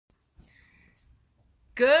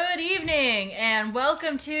Good evening, and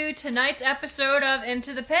welcome to tonight's episode of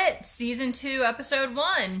Into the Pit, Season 2, Episode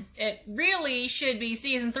 1. It really should be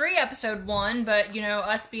Season 3, Episode 1, but, you know,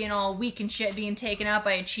 us being all weak and shit being taken out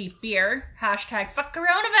by a cheap beer. Hashtag fuck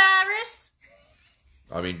coronavirus.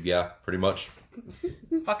 I mean, yeah, pretty much.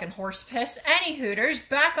 Fucking horse piss. Any hooters,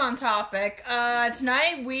 back on topic.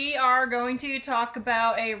 Tonight we are going to talk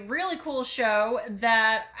about a really cool show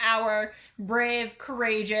that our brave,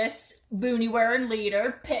 courageous, boonie-wearing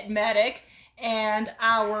leader, Pit Medic, and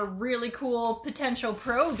our really cool potential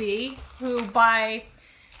probie, who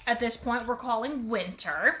at this point we're calling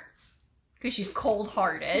Winter, because she's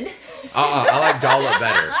cold-hearted. I like Dollop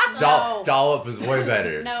better. No. Dollop is way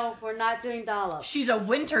better. No, we're not doing dollop. She's a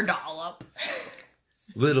winter dollop.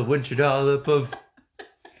 Little winter dollop of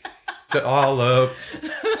dollop.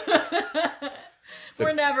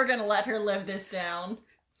 We're never gonna let her live this down.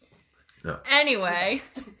 No. Anyway,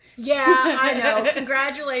 yeah, I know.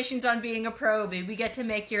 Congratulations on being a probie. We get to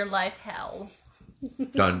make your life hell.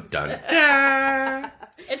 Dun dun dun.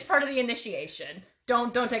 It's part of the initiation.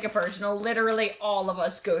 Don't take it personal. Literally, all of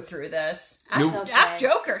us go through this. Nope. Ask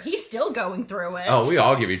Joker. He's still going through it. Oh, we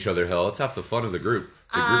all give each other hell. It's half the fun of the group.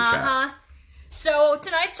 The group chat. So,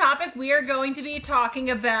 tonight's topic, we are going to be talking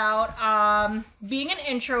about being an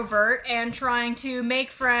introvert and trying to make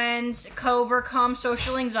friends, overcome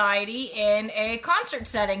social anxiety in a concert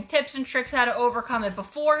setting. Tips and tricks how to overcome it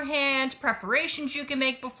beforehand, preparations you can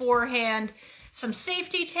make beforehand, some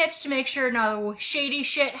safety tips to make sure no shady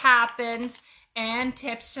shit happens, and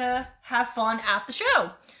tips to have fun at the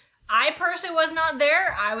show. I personally was not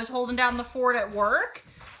there. I was holding down the fort at work.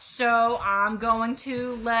 So I'm going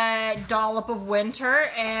to let Dollop of Winter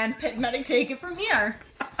and Pit Medic take it from here.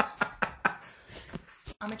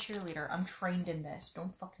 I'm a cheerleader. I'm trained in this.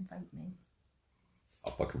 Don't fucking fight me.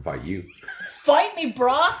 I'll fucking fight you. Fight me,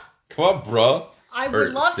 bruh! Come on, bruh. I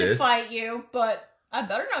would love to fight you, but I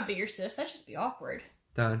better not be your sis. That'd just be awkward.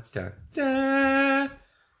 Dun dun dun.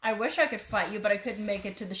 I wish I could fight you, but I couldn't make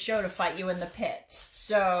it to the show to fight you in the pits.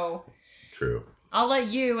 So True. I'll let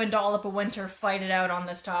you and Dollop of Winter fight it out on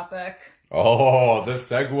this topic. Oh, the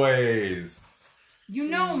segues. You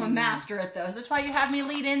know I'm a master at those. That's why you have me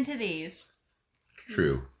lead into these.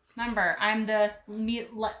 True. Remember, I'm the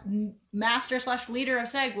master/leader of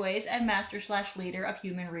segues and master/leader of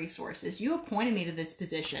human resources. You appointed me to this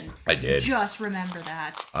position. I did. Just remember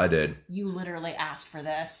that. I did. You literally asked for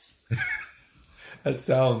this. That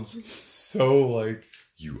sounds so like...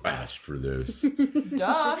 You asked for this.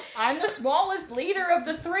 Duh. I'm the smallest leader of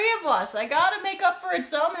the three of us. I gotta make up for it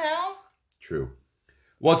somehow. True.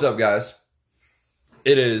 What's up, guys?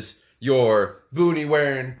 It is your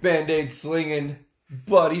boonie-wearing, Band-Aid slinging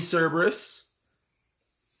buddy Cerberus.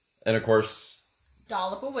 And of course...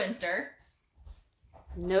 Dollop of Winter.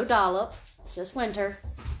 No dollop, just winter.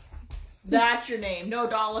 That's your name. No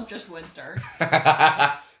Dollop, just Winter.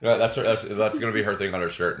 That's going to be her thing on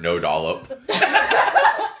her shirt. No dollop.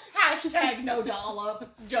 Hashtag no Dollop,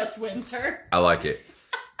 just Winter. I like it.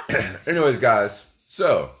 Anyways, guys.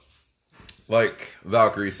 So, like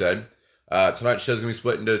Valkyrie said, tonight's show's going to be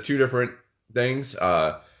split into two different things.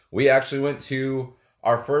 We actually went to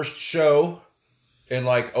our first show in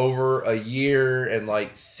like over a year and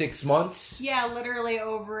like 6 months. Yeah, literally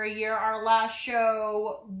over a year. Our last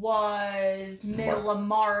show was middle of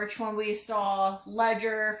March when we saw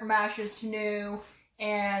Ledger, From Ashes to New,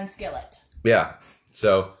 and Skillet. Yeah.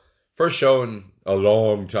 So, first show in a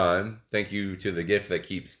long time. Thank you to the gift that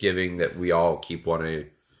keeps giving that we all keep wanting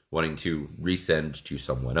to resend to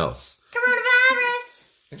someone else. Coronavirus!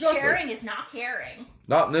 Exactly. Sharing is not caring.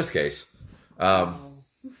 Not in this case.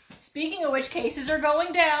 Speaking of which, cases are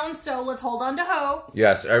going down, so let's hold on to hope.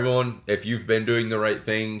 Yes, everyone, if you've been doing the right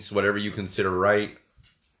things, whatever you consider right,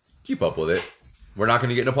 keep up with it. We're not going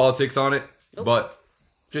to get into politics on it, but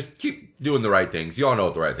just keep doing the right things. You all know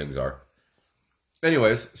what the right things are.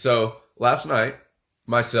 Anyways, so last night,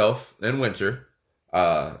 myself and Winter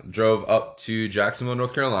drove up to Jacksonville,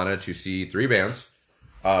 North Carolina to see 3 bands.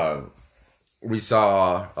 We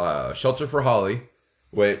saw Shelter for Holly,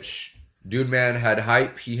 which... Dude man had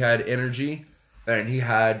hype, he had energy, and he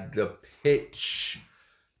had the pitch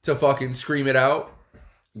to fucking scream it out.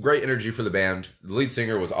 Great energy for the band. The lead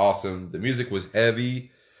singer was awesome. The music was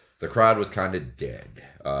heavy. The crowd was kind of dead.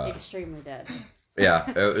 Extremely dead. Yeah,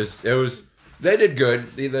 it was. They did good.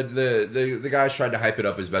 The guys tried to hype it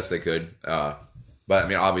up as best they could. But I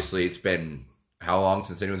mean, obviously, it's been how long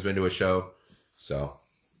since anyone's been to a show? So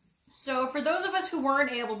for those of us who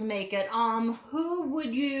weren't able to make it, who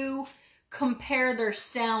would you compare their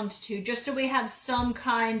sound to, just so we have some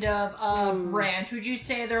kind of range? Would you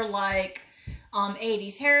say they're like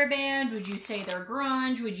 80s hair band? Would you say they're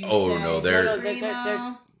grunge? Would you Oh, say no, they're-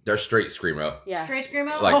 screamo? They're straight screamo. Yeah. Straight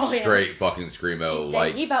screamo? Like Oh, yes. straight fucking screamo.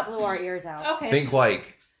 Like He about blew our ears out. Okay. think so,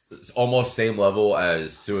 like almost same level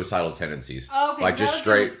as Suicidal Tendencies. Okay, Like so just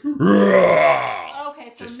that was straight. okay,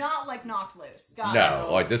 so not like Knocked Loose. Got it.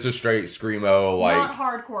 No, like this is straight screamo. Like not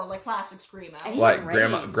hardcore, like classic screamo. And he- like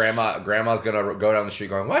Rage. grandma's gonna go down the street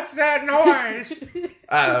going, "What's that noise?"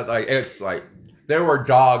 Like it's like there were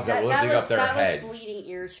dogs that were lifting up their that heads. was bleeding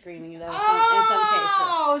ear screaming though.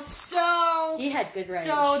 Oh, In some so cases, he had good range.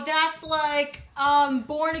 so that's like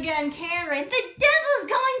Born Again Karen. The devil's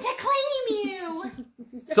going to claim you.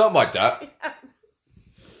 Something like that.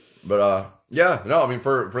 But yeah, no, I mean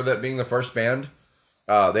for that being the first band,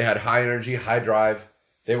 they had high energy, high drive.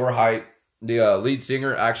 They were hype. The lead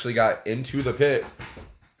singer actually got into the pit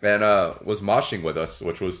and was moshing with us,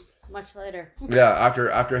 which was much later. yeah.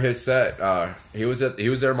 After his set, he was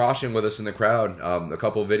there moshing with us in the crowd. A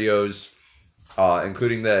couple videos,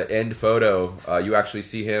 including the end photo. You actually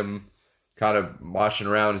see him kind of moshing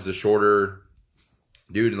around as a shorter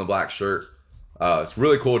dude in the black shirt. It's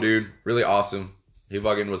really cool, dude. Really awesome. He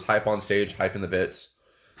fucking was hype on stage, hype in the bits.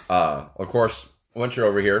 Of course, once you're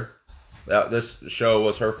over here, this show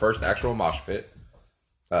was her first actual mosh pit.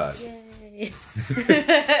 Yay!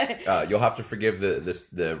 You'll have to forgive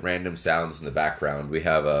the random sounds in the background. We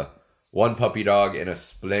have one puppy dog in a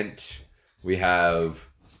splint. We have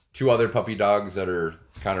 2 other puppy dogs that are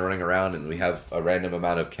kind of running around, and we have a random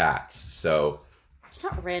amount of cats. So It's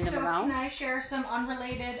not a random So amount. can I share some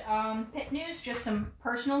unrelated pit news? Just some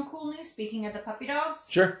personal cool news. Speaking of the puppy dogs.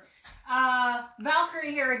 sure.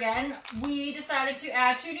 Valkyrie here again. We decided to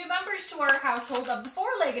add 2 new members to our household of the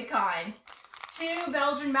 4-legged kind. 2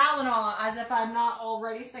 Belgian Malinois, as if I'm not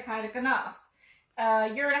already psychotic enough.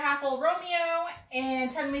 Year-and-a-half-old Romeo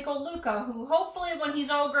and 10-week-old Luca, who hopefully when he's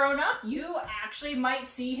all grown up, you actually might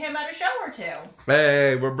see him at a show or 2.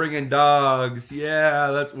 Hey, we're bringing dogs.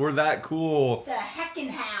 Yeah, we're that cool. The Heckin'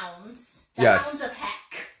 Hounds. The Yes. Hounds of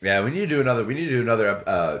Heck. Yeah, we need to do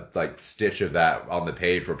another like stitch of that on the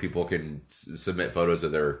page where people can submit photos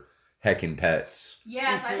of their heckin' pets.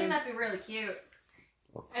 Yes, I think that'd be really cute.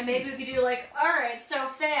 And maybe we could do like, alright, so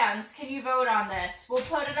fans, can you vote on this? We'll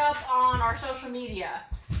put it up on our social media.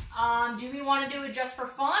 Do we want to do it just for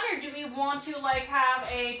fun, or do we want to like have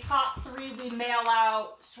a top 3 we mail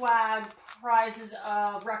out swag prizes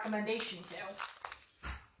recommendation to?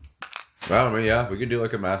 Well, I mean, yeah, we could do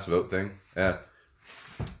like a mass vote thing. Yeah.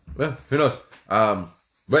 Well, who knows?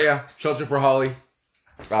 But yeah, Shelter for Holly.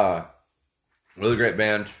 Really great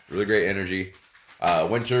band, really great energy.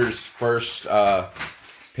 Winter's first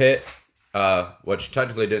pit, which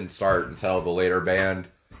technically didn't start until the later band,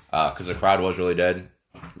 because the crowd was really dead.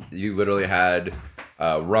 You literally had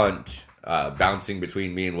Runt bouncing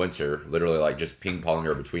between me and Winter, literally like just ping-ponging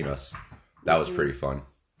her between us. That was pretty fun.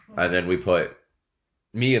 And then we put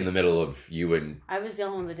me in the middle of you and... I was the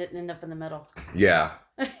only one that didn't end up in the middle. Yeah.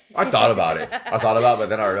 I thought about it. But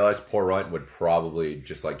then I realized poor Runt would probably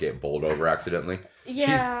just like get bowled over accidentally.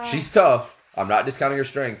 Yeah. She's tough. I'm not discounting her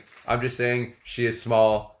strength. I'm just saying she is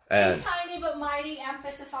small and She's tiny but mighty,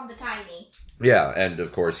 emphasis on the tiny. yeah, and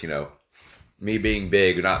of course, you know, me being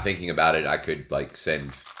big, not thinking about it, I could like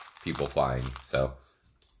send people flying. So,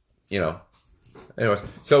 you know. Anyways,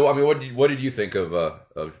 so I mean, what did you think of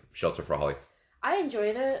Shelter for Holly? I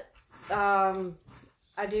enjoyed it.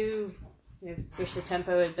 I do wish the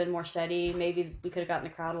tempo had been more steady. Maybe we could have gotten the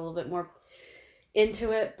crowd a little bit more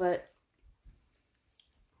into it, but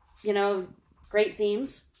you know, great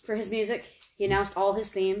themes for his music. He announced all his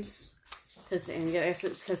themes because I guess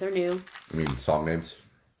it's because they're new. I mean, song names.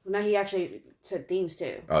 Well, no, he actually said themes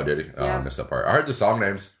too. Oh, did he? Oh, Yeah. I missed that part. I heard the song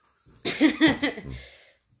names.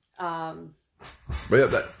 But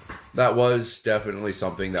yeah, that was definitely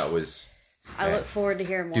something that was... I look forward to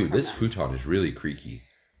hearing more Dude, from this them. futon is really creaky.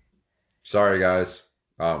 Sorry, guys.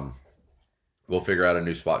 We'll figure out a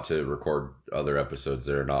new spot to record other episodes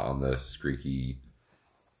that are not on the squeaky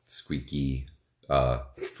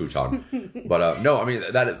futon. But no, I mean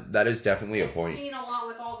that is definitely a It's point. seen a lot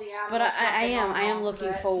with all the animals. But I jumping am off looking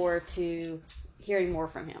of it. forward to hearing more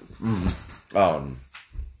from him.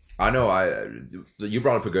 I know you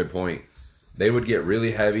brought up a good point. They would get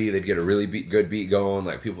really heavy. They'd get a really good beat going.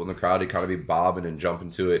 Like people in the crowd would kind of be bobbing and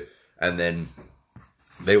jumping to it, and then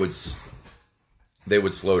they would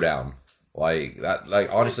slow down. Like that. Like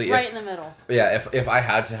honestly, Right in the middle. yeah. If I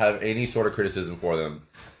had to have any sort of criticism for them,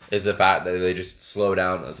 is the fact that they just slow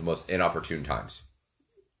down at the most inopportune times.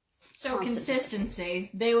 So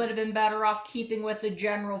consistency. They would have been better off keeping with the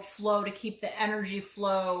general flow to keep the energy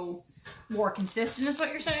flow more consistent, is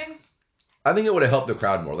what you're saying? I think it would have helped the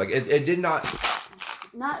crowd more. Like it did not.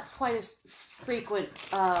 Not quite as frequent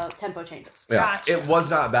tempo changes. Yeah, Gotcha. it was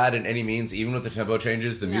not bad in any means. Even with the tempo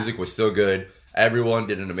changes, the music was still good. Everyone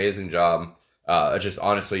did an amazing job. Just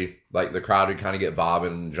honestly, like the crowd would kind of get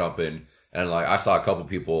bobbing and jumping, and like I saw a couple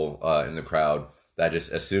people in the crowd that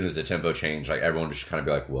just as soon as the tempo changed, like everyone just kind of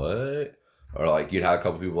be like, "What?" Or like you'd have a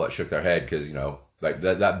couple people that shook their head because like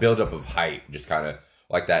that buildup of hype, just kind of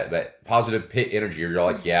like that positive pit energy. You're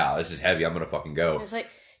like, "Yeah, this is heavy. I'm gonna fucking go." It's like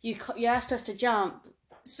you asked us to jump,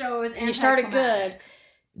 So it was and you started good.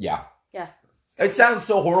 Yeah. Yeah. It sounds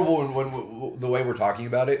so horrible when the way we're talking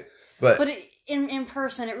about it, but in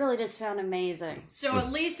person, it really did sound amazing. So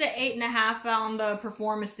at least at 8.5 on the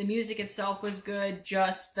performance, the music itself was good.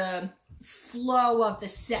 Just the flow of the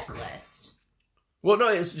set list. well, no,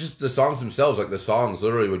 it's just the songs themselves. Like the songs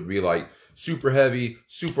literally would be like super heavy,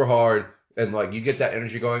 super hard, and like you get that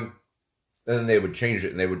energy going, and then they would change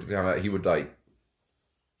it, and they would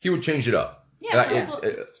he would change it up. Yeah,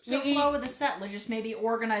 And so flow with the set list, just maybe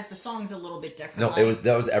organize the songs a little bit differently. no,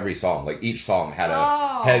 that was every song. Like each song had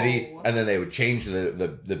a heavy, and then they would change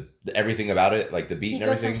the everything about it, like the beat and You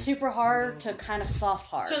go everything. from super hard to kind of soft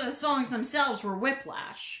hard. So the songs themselves were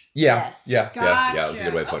whiplash. Yeah, Yes. yeah, Gotcha. yeah. That was a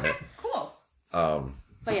good way of putting Okay, cool. it.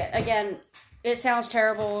 But yeah, again, it sounds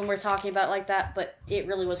terrible when we're talking about it like that, but it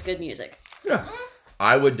really was good music. Yeah,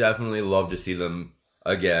 I would definitely love to see them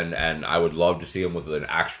again, and I would love to see them with an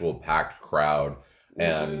actual packed crowd.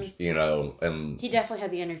 And and He definitely had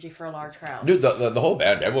the energy for a large crowd. dude, the whole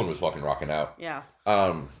band, everyone was fucking rocking out. Yeah.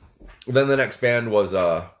 Then the next band was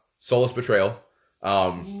Soulless Betrayal.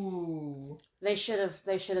 Ooh. They should have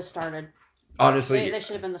started. Honestly, They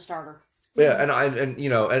should have been the starter. yeah, and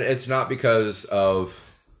it's not because of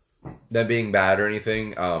them being bad or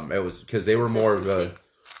anything. It was because they were more of a,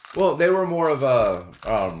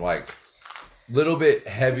 like little bit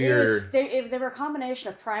heavier. They were a combination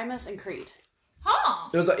of Primus and Creed. Huh.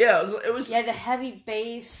 It was like it was. Yeah, the heavy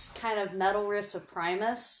bass kind of metal riffs of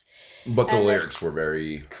Primus. But the and lyrics were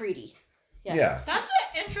very Creedy. yeah. That's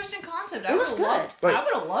an interesting concept. It was good. Like, I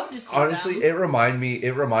would have loved to see Honestly, them. it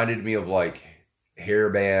reminded me of like hair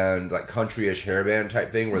band, like countryish hair band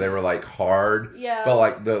type thing, where they were like hard. Yeah. But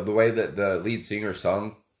like the way that the lead singer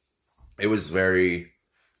sung, it was very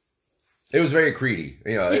Creedy.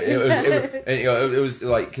 It was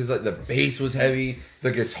like because like the bass was heavy.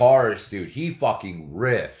 The guitarist, dude, he fucking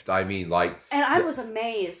riffed. I mean, like, And I was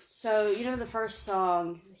amazed. So the first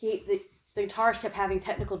song, the guitarist kept having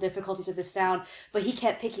technical difficulties with his sound, but he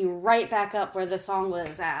kept picking right back up where the song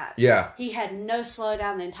was at. yeah, He had no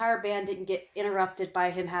slowdown. The entire band didn't get interrupted by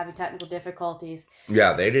him having technical difficulties.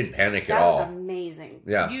 yeah, they didn't panic at That was all. amazing.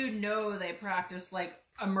 Yeah, They practiced like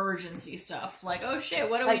emergency stuff. Like, oh shit,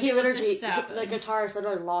 what do Like we he do if literally, this happens? the guitarist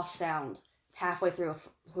literally lost sound halfway through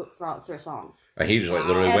a song. and he just like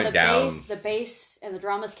literally And went the down. the bass, and the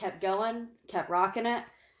drummers kept going, kept rocking it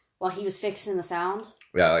while he was fixing the sound.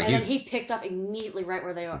 Yeah, like And then he's he picked up immediately right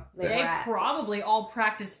where they were They at. probably all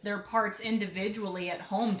practiced their parts individually at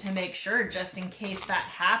home to make sure, just in case that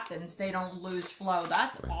happens, they don't lose flow.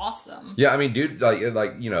 That's awesome. yeah. I mean, dude,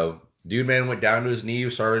 dude, man went down to his knee,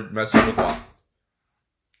 started messing with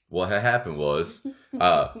what had happened was,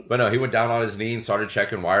 but no, he went down on his knee and started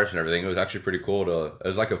checking wires and everything. It was actually pretty cool it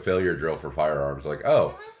was like a failure drill for firearms. Like,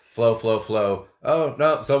 oh, flow, flow, flow. Oh,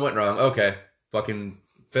 no, something went wrong. Okay, fucking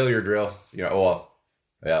failure drill.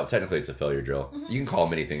 Yeah, technically it's a failure drill. You can call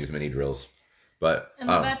many things mini drills. But In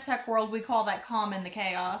the vet tech world, we call that calm in the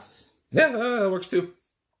chaos. yeah, that works too.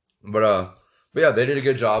 But yeah, they did a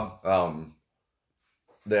good job.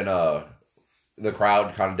 Then the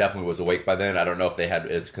crowd kind of definitely was awake by then. I don't know if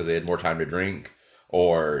it's because they had more time to drink,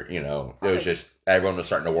 or it was just everyone was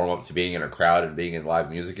starting to warm up to being in a crowd and being in live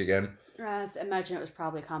music again. I imagine it was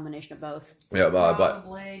probably a combination of both. Yeah, but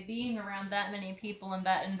Probably being around that many people in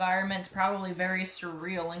that environment is probably very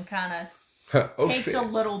surreal and kind of takes a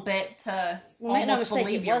little bit to Make no almost mistake,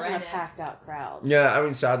 believe it you're wasn't in a it. packed out crowd. Yeah, I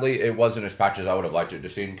mean, sadly, it wasn't as packed as I would have liked it to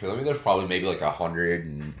see. Because I mean, there's probably maybe like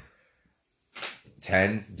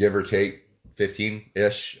 110, give or take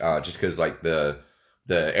 15-ish. Just because like the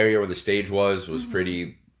area where the stage was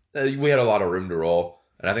pretty. We had a lot of room to roll,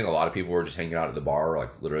 and I think a lot of people were just hanging out at the bar,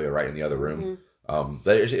 like literally right in the other room.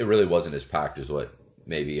 But it really wasn't as packed as what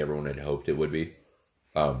maybe everyone had hoped it would be.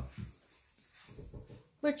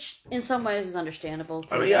 Which, in some ways, is understandable.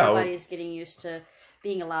 I mean, yeah, everybody's getting used to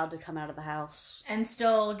being allowed to come out of the house. And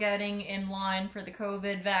still getting in line for the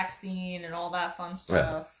COVID vaccine and all that fun stuff.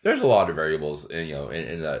 Yeah. There's a lot of variables, in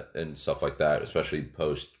that and stuff like that, especially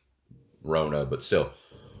post Rona, but still.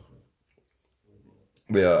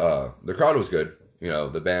 The crowd was good.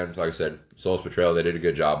 The band, like I said, Soulless Betrayal, they did a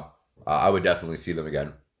good job. I would definitely see them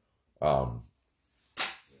again.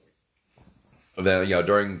 Then,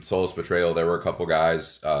 during Soulless Betrayal, there were a couple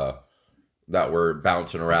guys that were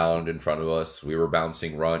bouncing around in front of us. We were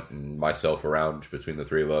bouncing Runt and myself around between the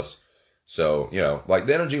three of us. So, like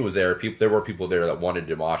the energy was there. There were people there that wanted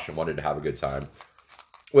to mosh and wanted to have a good time,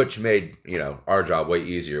 which made, our job way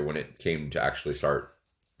easier when it came to actually start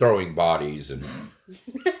throwing bodies and...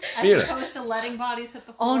 As opposed to letting bodies hit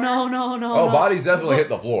the floor. Oh no! Oh, no. bodies definitely hit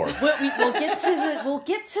the floor. We'll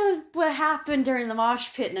get to what happened during the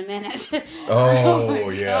mosh pit in a minute. Oh,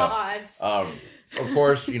 my yeah. God. Of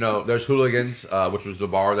course, there's Hooligans, which was the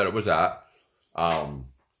bar that it was at.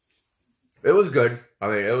 It was good. I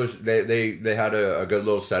mean, it was they had a good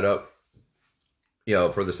little setup.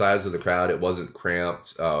 For the size of the crowd, it wasn't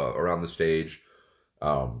cramped around the stage.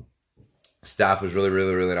 Staff was really,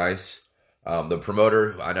 really, really nice. The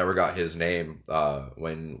promoter, I never got his name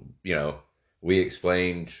when, we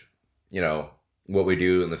explained, what we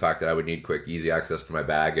do and the fact that I would need quick, easy access to my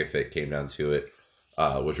bag if it came down to it.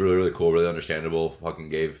 Was really, really cool, really understandable. Fucking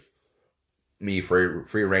gave me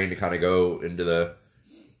free reign to kind of go into the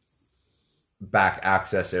back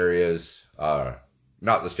access areas.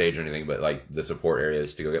 Not the stage or anything, but like the support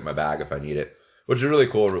areas to go get my bag if I need it. Which is really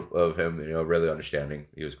cool of him, really understanding.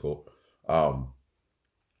 He was cool.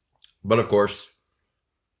 But of course,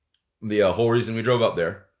 the whole reason we drove up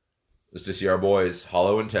there was to see our boys,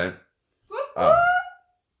 Hollow Intent.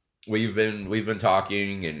 We've been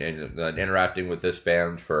talking and interacting with this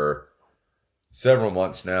band for several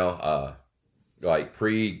months now, like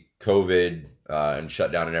pre-COVID and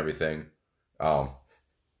shutdown and everything. They've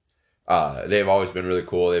always been really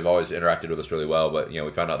cool. They've always interacted with us really well. But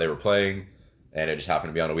we found out they were playing, and it just happened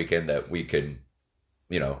to be on a weekend that we could,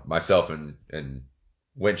 myself and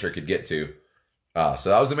Winter could get to. So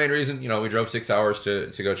that was the main reason. We drove 6 hours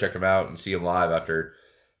to go check them out and see them live after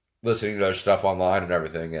listening to their stuff online and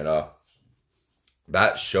everything. And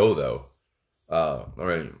that show, though,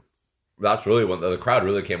 that's really when the crowd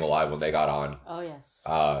really came alive when they got on. Oh, yes.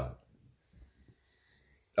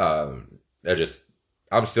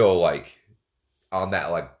 I'm still like on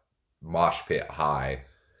that like mosh pit high,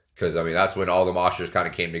 because that's when all the moshers kind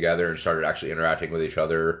of came together and started actually interacting with each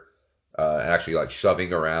other. And actually like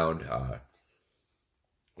shoving around.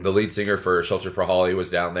 The lead singer for Shelter for Holly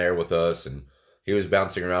was down there with us, and he was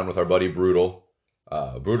bouncing around with our buddy Brutal.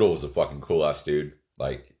 Brutal was a fucking cool ass dude.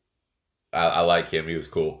 Like, I like him. He was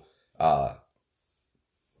cool.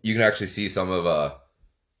 You can actually see some of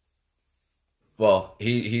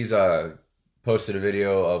he's posted a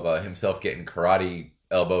video of himself getting karate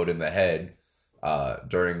elbowed in the head.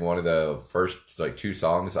 During one of the first like 2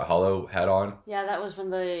 songs that Hollow had on. Yeah, that was when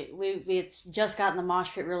we had just gotten the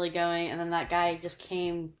mosh pit really going, and then that guy just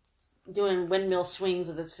came doing windmill swings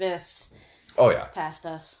with his fists. Oh yeah, past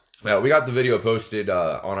us. Yeah, we got the video posted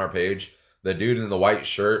on our page. The dude in the white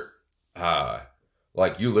shirt,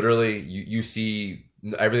 like you literally you see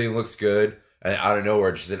everything looks good, and out of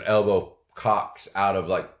nowhere just an elbow cocks out of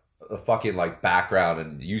like a fucking like background,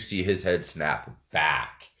 and you see his head snap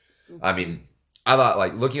back. Mm-hmm. I thought,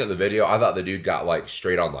 like, looking at the video, I thought the dude got, like,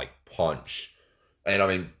 straight on, like, punch.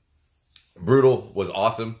 And, Brutal was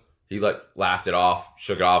awesome. He, like, laughed it off,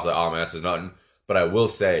 shook it off, like, oh, man, this is nothing. But I will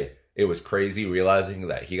say, it was crazy realizing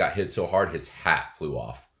that he got hit so hard, his hat flew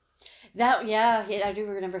off. I do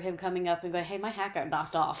remember him coming up and going, hey, my hat got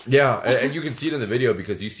knocked off. Yeah, and you can see it in the video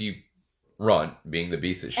because you see Runt being the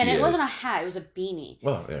beast that she is. And it wasn't a hat, it was a beanie.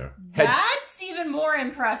 Well, yeah. That's even more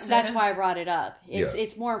impressive. That's why I brought it up.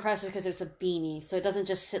 It's more impressive because it's a beanie, so it doesn't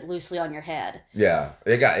just sit loosely on your head. Yeah,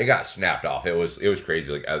 it got snapped off. It was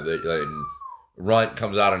crazy. Like, Runt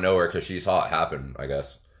comes out of nowhere because she saw it happen, I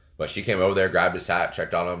guess. But she came over there, grabbed his hat,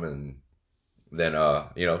 checked on him, and then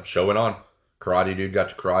show went on. Karate dude got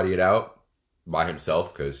to karate it out by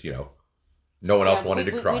himself because no one else wanted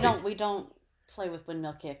to karate. We don't play with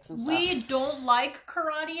windmill kicks and stuff. We don't like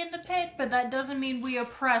karate in the pit, but that doesn't mean we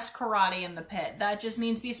oppress karate in the pit. That just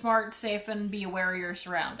means be smart, safe, and be aware of your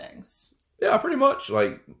surroundings. Yeah, pretty much.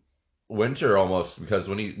 Like Winter almost, because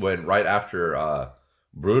when right after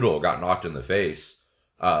Brutal got knocked in the face,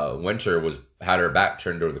 Winter had her back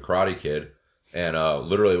turned to the Karate Kid and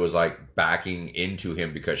literally was like backing into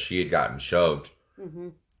him because she had gotten shoved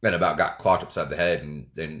and about got clocked upside the head.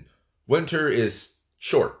 And Winter is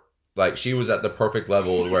short. Like, she was at the perfect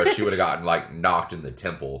level where she would have gotten, like, knocked in the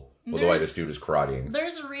temple with the way this dude is karateing.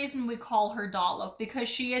 There's a reason we call her Dollop, because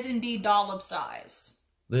she is indeed Dollop size.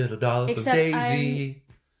 Little Dollop of Daisy.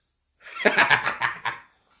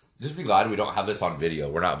 Just be glad we don't have this on video.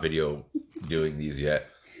 We're not video doing these yet.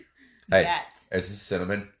 Hey, this is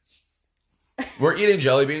Cinnamon. We're eating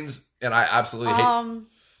jelly beans, and I absolutely hate...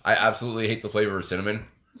 I absolutely hate the flavor of cinnamon.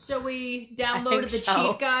 So we downloaded the think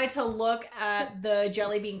so. cheat guide to look at the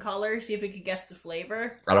jelly bean color, see if we could guess the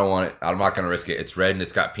flavor. I don't want it. I'm not going to risk it. It's red and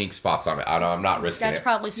it's got pink spots on it. I'm not risking That's it.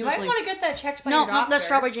 probably You might Sizzlers. want to get that checked by No, your no, doctor. that's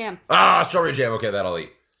strawberry jam. Strawberry jam. Okay, that'll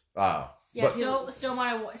eat. Yeah, But- Still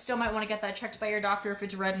might want to get that checked by your doctor if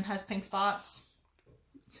it's red and has pink spots.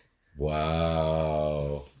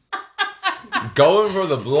 Wow. Going for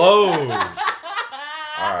the blows.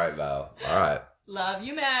 All right, Val. All right. Love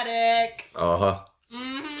you, Matic. Uh-huh.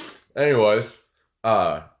 Mm-hmm. Anyways,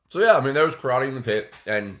 so yeah, I mean, there was karate in the pit,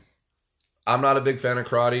 and I'm not a big fan of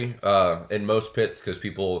karate in most pits because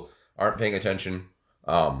people aren't paying attention.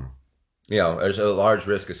 You know, there's a large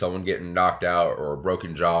risk of someone getting knocked out or a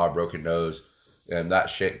broken jaw, broken nose, and that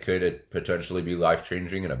shit could potentially be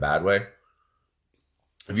life-changing in a bad way.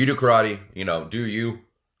 If you do karate, you know, do you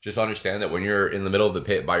just understand that when you're in the middle of the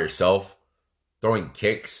pit by yourself, throwing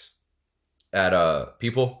kicks at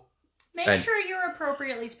people, Make And- sure you're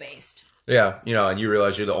appropriately spaced. yeah, you know, and you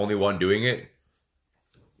realize you're the only one doing it,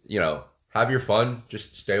 you know, have your fun.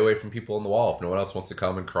 Just stay away from people on the wall. If no one else wants to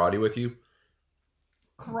come and karate with you,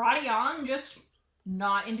 Karate on, just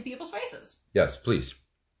not into people's faces. yes, please.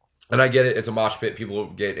 And I get it. It's a mosh pit. People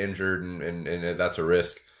get injured and that's a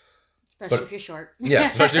risk. Especially But- if you're short. Yeah,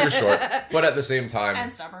 especially if you're short. But at the same time,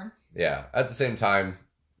 And stubborn. yeah, at the same time,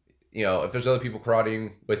 you know, if there's other people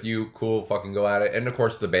karateing with you, cool, fucking go at it. And of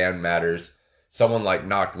course, the band matters. Someone like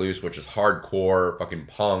Knocked Loose, which is hardcore, fucking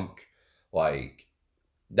punk, like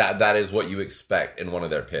that is what you expect in one of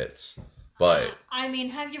their pits. But I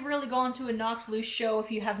mean, have you really gone to a Knocked Loose show if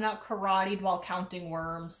you have not karateed while counting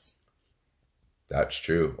worms? that's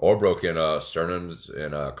true. Or broken sternums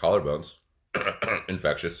and collarbones,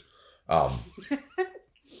 infectious.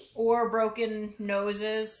 Or broken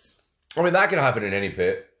noses? I mean, that can happen in any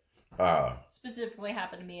pit. Specifically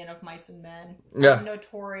happened to me in Of Mice and Men. Yeah. I'm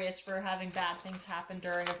notorious for having bad things happen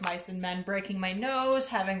during Of Mice and Men, breaking my nose,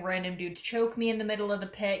 having random dudes choke me in the middle of the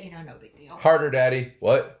pit. You know, no big deal. Harder, daddy.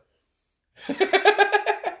 What? Look,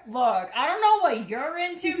 I don't know what you're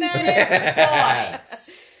into, Medic, but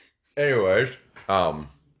Anyways,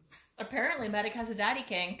 apparently Medic has a daddy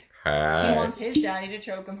kink. He hi. wants his daddy to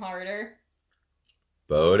choke him harder.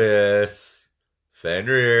 Bodis.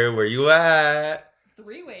 Fenrir, where you at?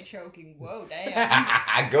 Three-way choking. Whoa,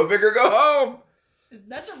 damn. Go big or go home.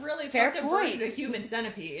 That's a really Fair fucked up point. version of Human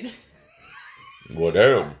Centipede. Well,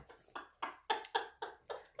 damn.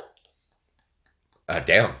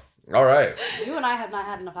 Damn. All right. You and I have not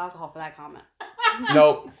had enough alcohol for that comment.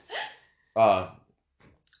 Nope. But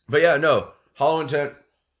yeah, no. Hollow Intent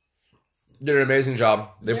did an amazing job.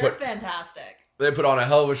 They're fantastic. They put on a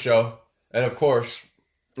hell of a show, and of course,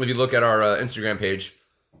 if you look at our Instagram page,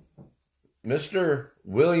 Mr.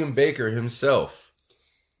 William Baker himself,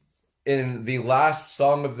 in the last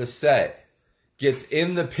song of the set, gets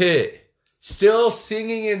in the pit, still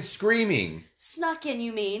singing and screaming. Snuck in,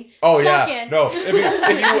 you mean? Oh Snuck yeah, in. no.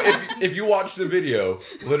 If you watch the video,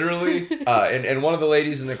 literally, and one of the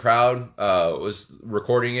ladies in the crowd was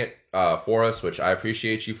recording it for us, which I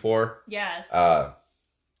appreciate you for. Yes.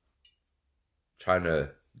 Trying to,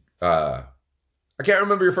 I can't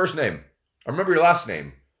remember your first name. I remember your last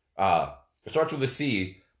name. It starts with a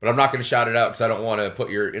C, but I'm not going to shout it out because I don't want to put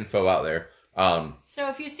your info out there. So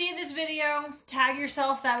if you see this video, tag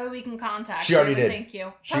yourself. That way we can contact She you. already and did. Thank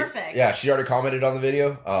you. She- Perfect. Yeah, she already commented on the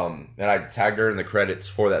video. And I tagged her in the credits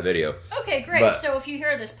for that video. Okay, great. But- So if you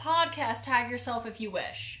hear this podcast, tag yourself if you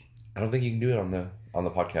wish. I don't think you can do it on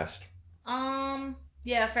the podcast.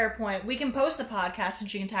 Yeah, fair point. We can post the podcast and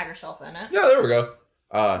she can tag herself in it. Yeah, there we go.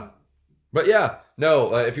 But yeah,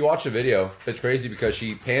 no. If you watch the video, it's crazy because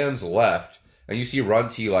she pans left and you see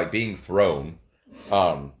Runty like being thrown.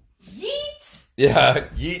 Yeet! Yeah,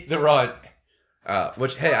 yeet the runt.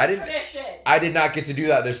 Which hey, Tradition. I did not get to do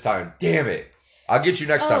that this time. Damn it! I'll get you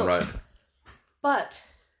next time, Oh. Runt. But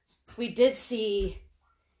we did see,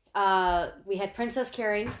 we had Princess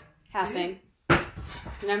Carrie happening.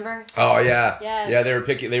 Remember? Oh yeah, Yes. yeah. They were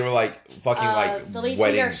picking. They were like fucking like the lead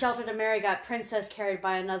wedding. singer, Shelter to Mary, got princess carried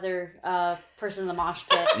by another person in the mosh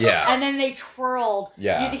pit. Yeah. And then they twirled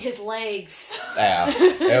Yeah. using his legs. Yeah,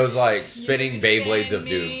 it was like spinning You Beyblades spin of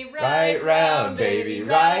me doom. right round, baby,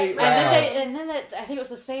 right And then I think it was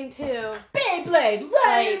the same too. Beyblade,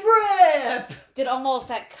 let it rip! Did almost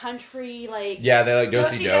that country like Yeah, they like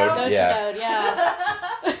Do-si-do. do-si-do. Yeah. do-si-do,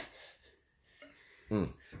 yeah.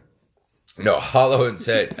 No, Hollow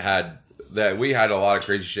Intent had that. We had a lot of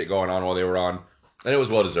crazy shit going on while they were on, and it was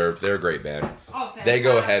well deserved. They're a great band. Oh, They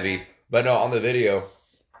go fantastic. heavy. But no, on the video,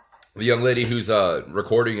 the young lady who's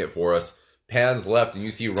recording it for us pans left, and you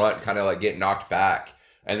see Runt kind of like get knocked back,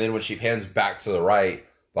 and then when she pans back to the right,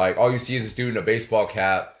 Like, all you see is this dude in a baseball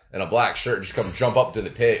cap and a black shirt just come jump up to the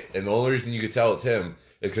pit. And the only reason you could tell it's him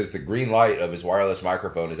is because the green light of his wireless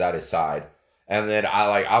microphone is at his side. And then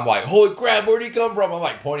I'm like, holy crap, where'd he come from? I'm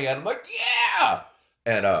like pointing at him like, yeah.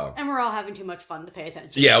 And we're all having too much fun to pay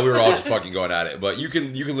attention. Yeah, we were all just fucking going at it. But you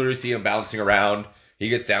can literally see him bouncing around. He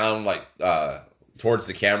gets down like towards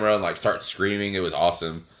the camera and like starts screaming. It was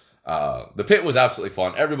awesome. The pit was absolutely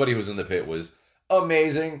fun. Everybody who was in the pit was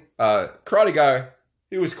amazing. Karate guy,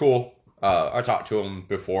 he was cool. I talked to him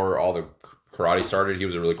before all the karate started. He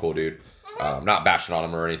was a really cool dude. Not bashing on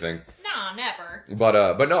him or anything. Nah, never.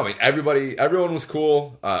 But no, I mean everyone was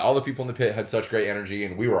cool. All the people in the pit had such great energy,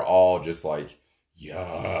 and we were all just like,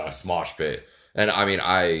 yes, mosh pit. And I mean,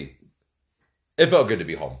 it felt good to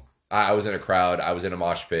be home. I was in a crowd. I was in a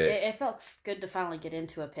mosh pit. It felt good to finally get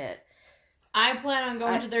into a pit. I plan on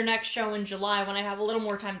going to their next show in July when I have a little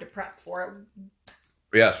more time to prep for it.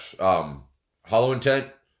 Yes. Hollow Intent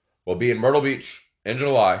will be in Myrtle Beach in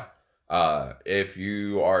July. If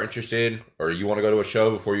you are interested or you want to go to a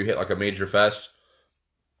show before you hit like a major fest,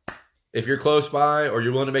 if you're close by or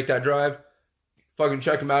you're willing to make that drive, fucking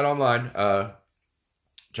check them out online.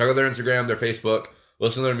 Check out their Instagram, their Facebook,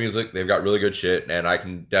 listen to their music. They've got really good shit, and I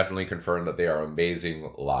can definitely confirm that they are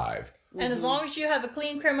amazing live. And as long as you have a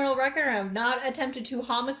clean criminal record and have not attempted to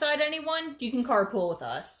homicide anyone, you can carpool with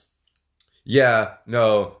us. Yeah,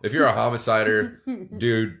 no. If you're a homicider,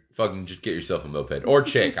 dude, fucking just get yourself a moped. Or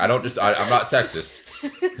chick. I'm not sexist.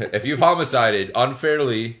 If you've homicided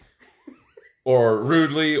unfairly or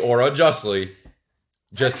rudely or unjustly,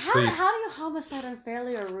 just please. How do you homicide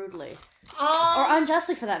unfairly or rudely? Or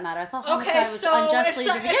unjustly, for that matter. I thought okay, homicide was so unjustly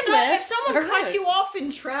to begin with. If someone cuts you off in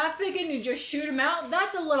traffic and you just shoot them out,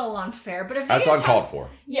 that's a little unfair. But if that's uncalled for.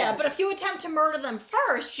 Yeah, but if you attempt to murder them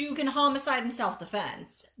first, you can homicide in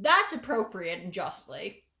self-defense. That's appropriate and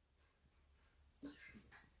justly.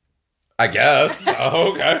 I guess.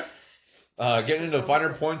 Oh, okay. Getting into the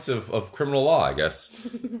finer points of criminal law, I guess.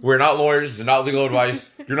 We're not lawyers, it's not legal advice.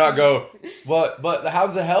 Do not go, but the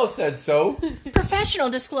Hounds of Hell said so. Professional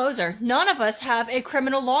disclosure. None of us have a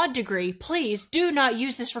criminal law degree. Please do not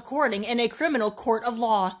use this recording in a criminal court of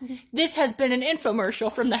law. This has been an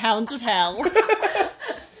infomercial from the Hounds of Hell.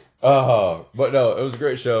 But no, it was a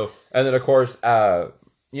great show. And then, of course, I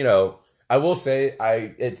will say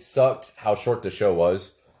it sucked how short the show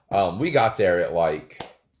was. We got there at like...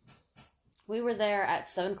 We were there at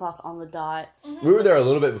 7 o'clock on the dot. Mm-hmm. We were there a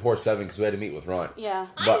little bit before 7 because we had to meet with Ron. Yeah.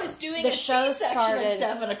 I was doing a C-section at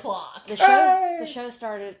 7 o'clock. The show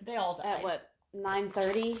started they all died. At what,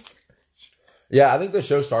 9:30? Yeah, I think the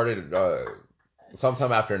show started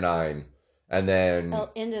sometime after 9. And then...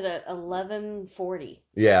 ended at 11:40.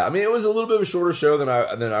 Yeah, I mean, it was a little bit of a shorter show than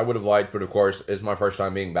I would have liked. But of course, it's my first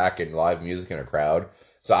time being back in live music in a crowd.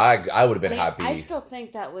 So I would have been happy. I still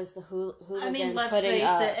think that was the hooligans I mean, let's putting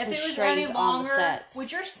face it. If it was any longer, sets.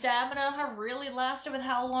 would your stamina have really lasted with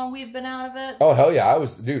how long we've been out of it? Oh hell yeah! I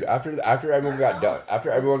was, dude. After everyone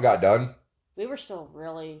got done, we were still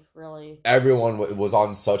really, really. Everyone was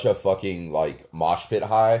on such a fucking like mosh pit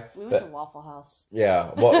high. We went to Waffle House.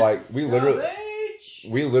 Yeah, but like we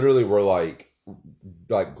literally were like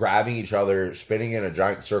grabbing each other, spinning in a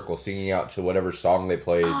giant circle, singing out to whatever song they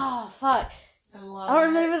played. Oh fuck! I don't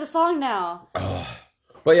remember the song now.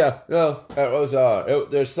 But yeah, no, it was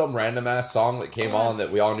there's some random ass song that came on that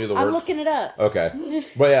we all knew the words. I'm looking it up. Okay,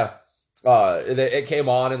 but yeah, it came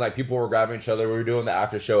on and like people were grabbing each other. We were doing the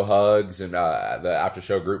after show hugs and the after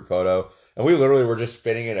show group photo, and we literally were just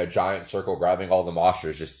spinning in a giant circle, grabbing all the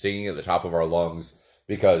moshers, just singing at the top of our lungs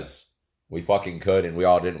because we fucking could, and we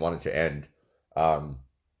all didn't want it to end. But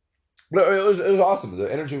it was awesome.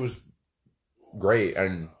 The energy was great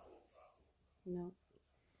and.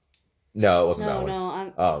 No, it wasn't that one.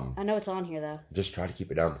 No, I know it's on here though. Just try to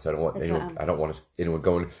keep it down because I don't want anyone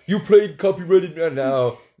going. You played copyrighted.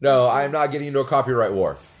 No, I am not getting into a copyright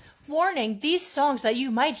war. Warning: these songs that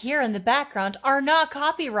you might hear in the background are not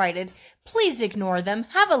copyrighted. Please ignore them.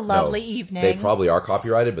 Have a lovely evening. They probably are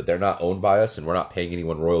copyrighted, but they're not owned by us, and we're not paying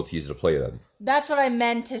anyone royalties to play them. That's what I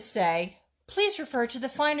meant to say. Please refer to the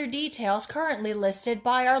finer details currently listed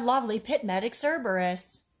by our lovely pit medic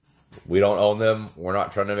Cerberus. We don't own them. We're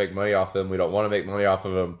not trying to make money off them. We don't want to make money off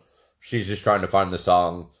of them. She's just trying to find the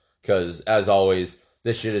song because, as always,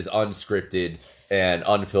 this shit is unscripted and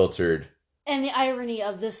unfiltered. And the irony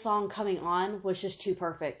of this song coming on was just too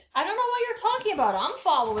perfect. I don't know what you're talking about. I'm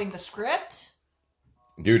following the script.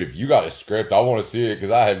 Dude, if you got a script, I want to see it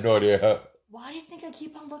because I have no idea. Why do you think I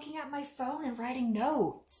keep on looking at my phone and writing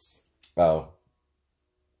notes? Oh.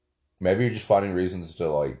 Maybe you're just finding reasons to,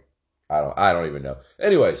 like, I don't even know.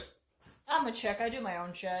 Anyways. I'm a chick. I do my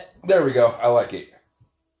own shit. There we go. I like it.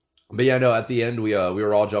 But yeah, no, at the end, we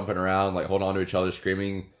were all jumping around, like, holding on to each other,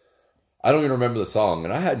 screaming. I don't even remember the song,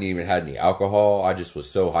 and I hadn't even had any alcohol. I just was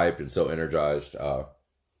so hyped and so energized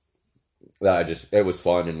that it was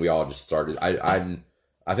fun, and we all just started.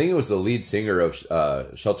 I think it was the lead singer of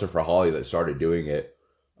Shelter for Holly that started doing it.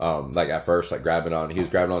 Like at first, like he was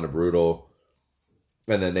grabbing on to Brutal,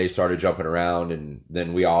 and then they started jumping around, and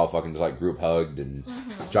then we all fucking just like group hugged and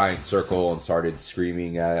giant circle and started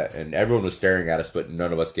screaming at it, and everyone was staring at us, but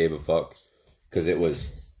none of us gave a fuck because it was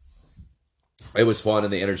fun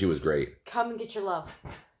and the energy was great. Come and get your love.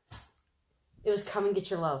 It was Come and Get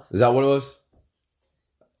Your Love. Is that what it was?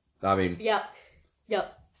 I mean, Yep.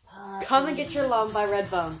 Come and Get Your Love by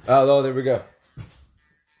Redbone. oh, there we go.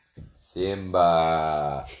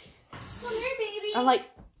 Simba. Come here, baby. I'm like,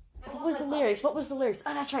 what was the lyrics?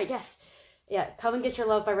 Oh, that's right, yes. Yeah, Come and Get Your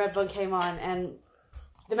Love by Redbone came on, and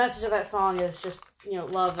the message of that song is just,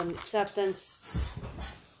 love and acceptance,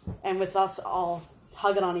 and with us all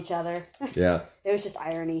hugging on each other. Yeah. It was just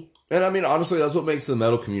irony. And I mean, honestly, that's what makes the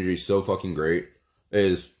metal community so fucking great,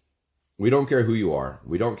 is we don't care who you are.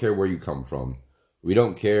 We don't care where you come from. We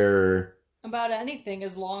don't care about anything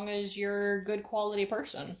as long as you're a good quality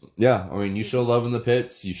person. Yeah, I mean, you show love in the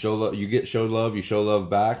pits. You show love. You get showed love. You show love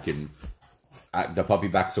back, and the puppy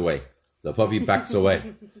backs away.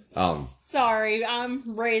 Sorry,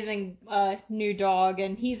 I'm raising a new dog,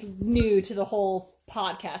 and he's new to the whole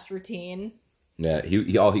podcast routine. Yeah,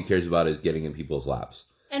 he all he cares about is getting in people's laps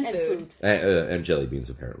And food. and jelly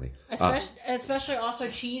beans apparently. Especially also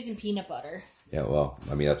cheese and peanut butter. Yeah, well,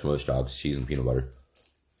 I mean that's most dogs: cheese and peanut butter.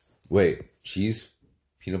 Wait, cheese,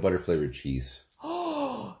 peanut butter flavored cheese.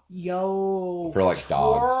 Yo. For like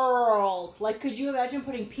dogs. Twirl. Like, could you imagine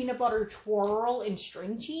putting peanut butter twirl in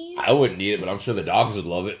string cheese? I wouldn't eat it, but I'm sure the dogs would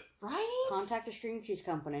love it. Right? Contact a string cheese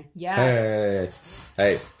company. Yes.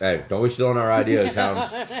 Hey, don't be stealing our ideas,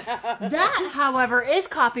 hounds. That, however, is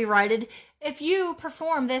copyrighted. If you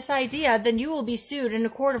perform this idea, then you will be sued in a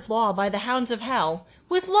court of law by the Hounds of Hell.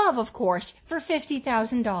 With love, of course, for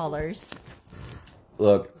 $50,000.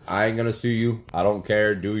 Look, I ain't gonna sue you. I don't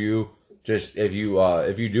care. Do you? Just if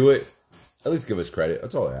you do it, at least give us credit.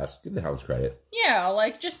 That's all I ask. Give the hounds credit. Yeah,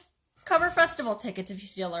 like, just cover festival tickets if you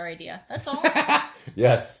steal our idea. That's all.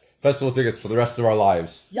 Yes, festival tickets for the rest of our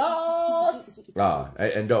lives. Yes!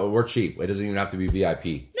 And we're cheap. It doesn't even have to be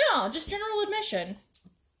VIP. No, just general admission.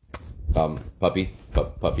 Puppy.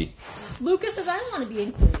 Luca says I want to be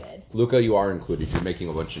included. Luca, you are included. You're making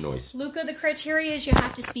a bunch of noise. Luca, the criteria is you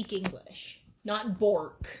have to speak English, not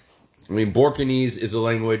Bork. I mean, Borkinese is a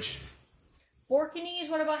language. Borkinese?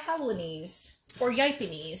 What about Howlinese? Or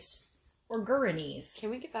Yipenese? Or Gurinese? Can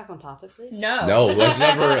we get back on topic, please? No, there's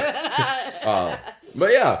never...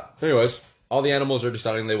 but yeah, anyways, all the animals are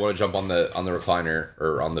deciding they want to jump on the recliner,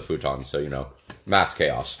 or on the futon, so, mass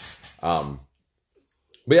chaos. But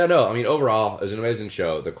yeah, no, I mean, overall, it was an amazing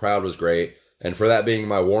show. The crowd was great. And for that being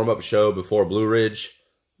my warm-up show before Blue Ridge,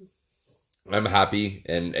 I'm happy,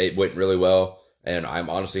 and it went really well. And I'm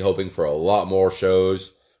honestly hoping for a lot more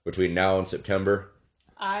shows between now and September.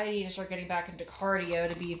 I need to start getting back into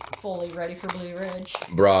cardio to be fully ready for Blue Ridge.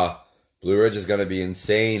 Bruh, Blue Ridge is going to be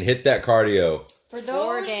insane. Hit that cardio. For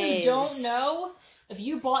those who don't know, if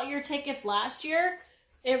you bought your tickets last year,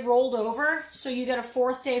 it rolled over, so you get a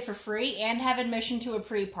 4th day for free and have admission to a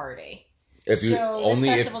pre-party. This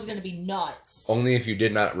festival's going to be nuts. Only if you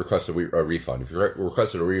did not request a refund. If you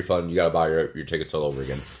requested a refund, you got to buy your tickets all over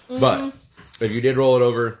again. Mm-hmm. But if you did roll it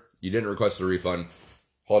over, you didn't request a refund,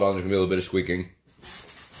 hold on, there's going to be a little bit of squeaking.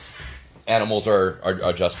 Animals are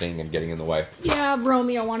adjusting and getting in the way. Yeah,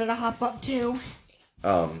 Romeo wanted to hop up too.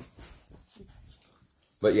 But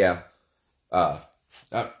yeah. I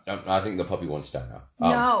think the puppy wants to now.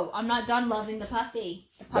 No, I'm not done loving the puppy.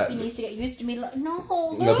 The puppy needs to get used to me. No,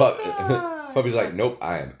 puppy's like, nope,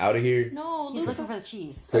 I am out of here. No, he's looking for the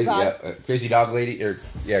cheese. Crazy dog lady,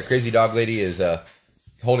 crazy dog lady is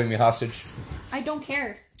holding me hostage. I don't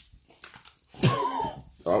care.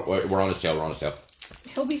 Oh, we're on his tail.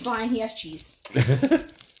 He'll be fine. He has cheese.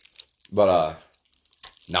 But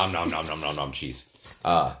nom cheese.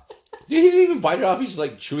 He didn't even bite it off. He's just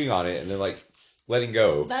like chewing on it and then like letting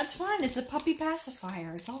go. That's fine. It's a puppy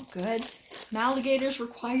pacifier. It's all good. Alligators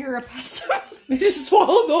require a pacifier. He just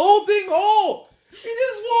swallowed the whole thing whole. He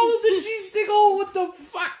just swallowed the cheese stick whole. What the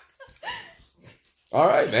fuck? All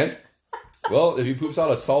right, man. Well, if he poops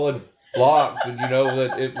out a solid block, then you know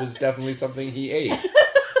that it was definitely something he ate.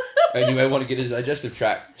 And you may want to get his digestive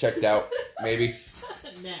tract checked out, maybe.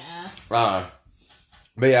 Nah.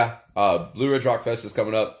 But yeah, Blue Ridge Rock Fest is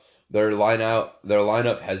coming up. Their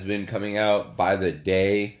lineup has been coming out by the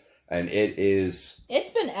day, and it's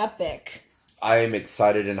been epic. I am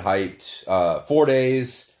excited and hyped. 4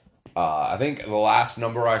 days. I think the last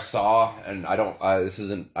number I saw, and I don't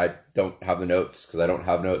have the notes because I don't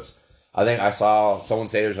have notes. I think I saw someone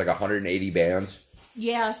say there's like 180 bands.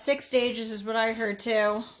 Yeah, 6 stages is what I heard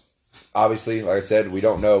too. Obviously, like I said, we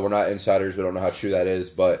don't know. We're not insiders. We don't know how true that is.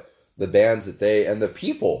 But the bands that and the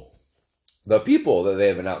people that they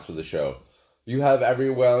have announced for the show. You have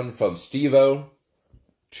everyone from Steve-O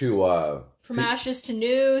to From Ashes to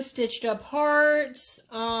New, Stitched Up Hearts,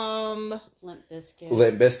 Limp Bizkit.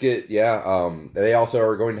 Limp Bizkit, yeah. They also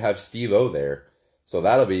are going to have Steve-O there. So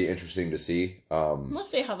that'll be interesting to see. We'll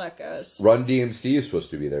see how that goes. Run DMC is supposed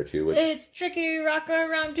to be there too. Which It's tricky to rock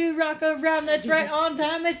around, that's right on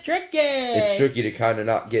time, it's tricky. it's tricky to kind of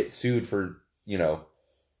not get sued for,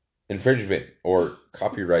 infringement or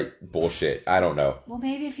copyright bullshit. I don't know. Well,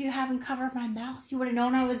 maybe if you haven't covered my mouth, you would have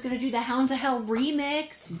known I was going to do the Hounds of Hell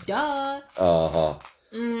remix. Duh. Uh-huh.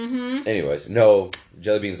 Mm-hmm. Anyways, no,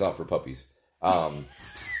 Jelly Bean's not for puppies. But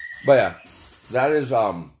yeah, that is,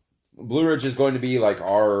 Blue Ridge is going to be like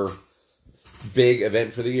our big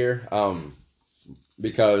event for the year.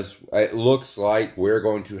 Because it looks like we're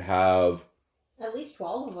going to have At least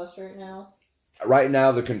 12 of us right now. right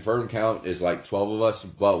now the confirmed count is like 12 of us,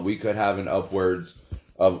 but we could have an upwards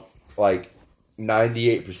of like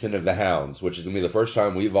 98% of the hounds, which is going to be the first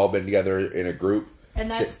time we've all been together in a group. And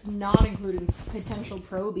that's not including potential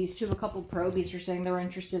probies, too. A couple probies are saying they're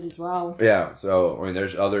interested as well. Yeah, so, I mean,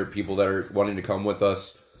 there's other people that are wanting to come with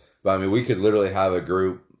us. But, I mean, we could literally have a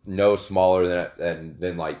group no smaller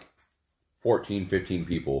than like 14, 15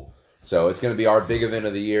 people. So, it's going to be our big event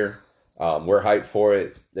of the year. We're hyped for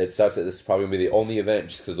it. It sucks that this is probably going to be the only event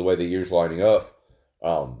just because of the way the year's lining up.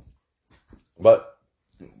 But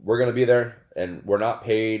we're going to be there, and we're not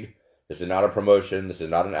paid. This is not a promotion. This is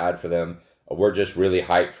not an ad for them. We're just really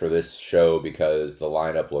hyped for this show because the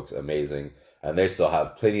lineup looks amazing. And they still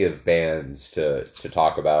have plenty of bands to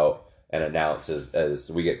talk about and announce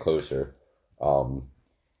as we get closer.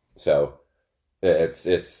 So it's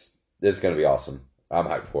going to be awesome. I'm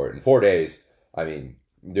hyped for it. In 4 days, I mean,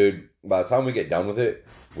 dude, by the time we get done with it,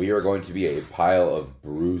 we are going to be a pile of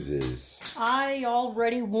bruises. I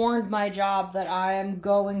already warned my job that I am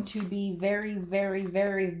going to be very, very,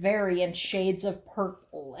 very, very in shades of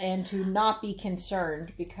purple and to not be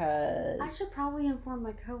concerned because... I should probably inform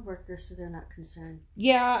my coworkers so they're not concerned.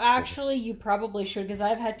 Yeah, actually, you probably should because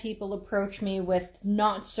I've had people approach me with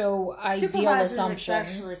not so ideal assumptions.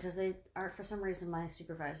 Especially because they are, for some reason, my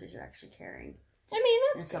supervisors are actually caring. I mean,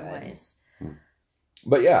 that's in good. some ways.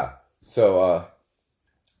 But yeah, so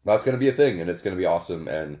that's going to be a thing, and it's going to be awesome,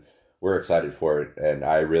 and we're excited for it, and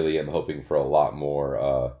I really am hoping for a lot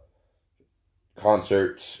more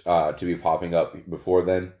concerts to be popping up before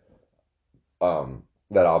then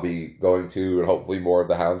that I'll be going to, and hopefully more of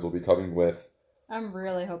the hounds will be coming with. I'm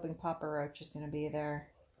really hoping Papa Roach is going to be there.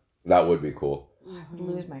 That would be cool. I would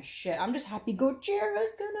lose my shit. I'm just happy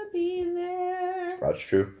Gojira's going to be there. That's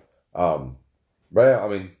true. But yeah, I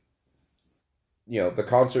mean, the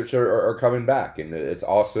concerts are coming back, and it's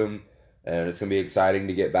awesome, and it's going to be exciting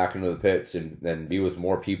to get back into the pits and be with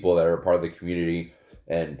more people that are part of the community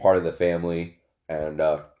and part of the family, and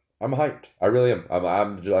I'm hyped. I really am.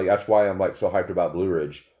 I'm just, like, that's why I'm like so hyped about Blue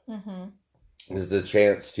Ridge. Mm-hmm. This is a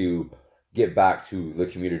chance to get back to the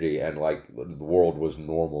community and like the world was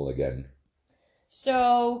normal again.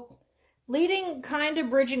 So...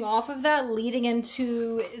 bridging off of that, leading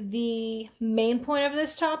into the main point of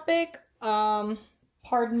this topic,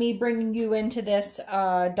 pardon me bringing you into this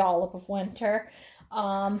dollop of winter.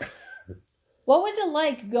 What was it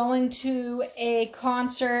like going to a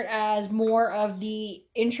concert as more of the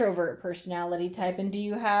introvert personality type? And do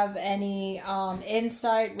you have any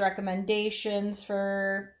insight, recommendations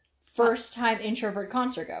for first-time introvert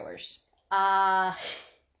concert goers?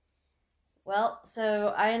 Well,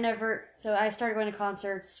 so I started going to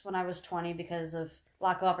concerts when I was 20 because of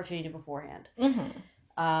lack of opportunity beforehand. Mm-hmm.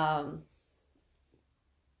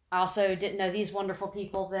 I also didn't know these wonderful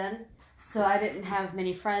people then, so I didn't have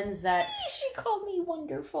many friends that... She called me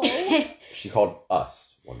wonderful. She called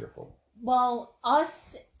us wonderful. Well,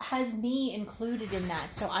 us has me included in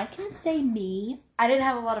that, so I can say me. I didn't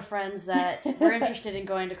have a lot of friends that were interested in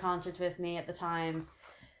going to concerts with me at the time.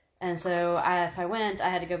 And so if I went, I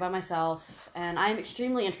had to go by myself. And I'm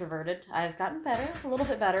extremely introverted. I've gotten better, a little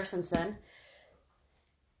bit better since then.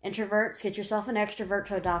 Introverts, get yourself an extrovert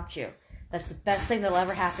to adopt you. That's the best thing that'll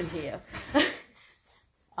ever happen to you.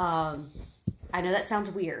 I know that sounds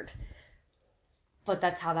weird, but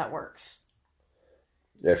that's how that works.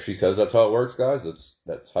 Yeah, she says that's how it works, guys.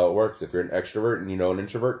 That's how it works. If you're an extrovert and you know an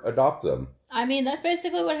introvert, adopt them. I mean, that's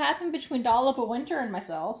basically what happened between Dollop of Winter and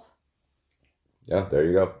myself. Yeah, there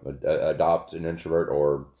you go. Adopt an introvert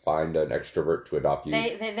or find an extrovert to adopt you.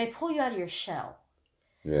 They pull you out of your shell.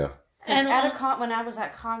 Yeah. And when I was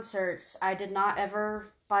at concerts, I did not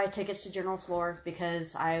ever buy tickets to general floor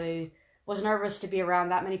because I was nervous to be around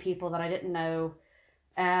that many people that I didn't know,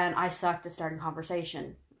 and I sucked at starting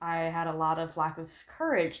conversation. I had a lot of lack of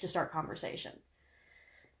courage to start conversation.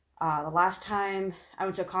 The last time I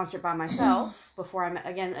went to a concert by myself before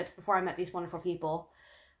I met these wonderful people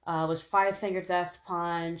was Five Finger Death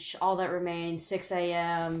Punch, All That Remains, 6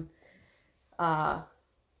 a.m. I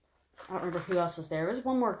don't remember who else was there. There was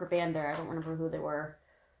one more band there. I don't remember who they were.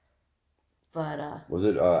 But was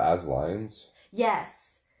it As Lions?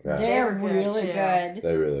 Yes. Yeah. They're really good.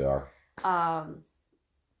 They really are.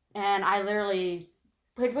 And I literally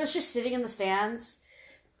was just sitting in the stands,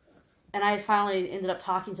 and I finally ended up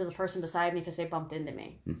talking to the person beside me because they bumped into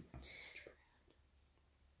me.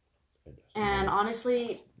 And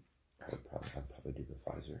honestly, I'd probably do the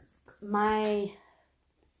Pfizer. my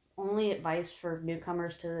only advice for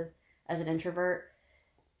newcomers as an introvert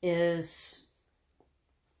is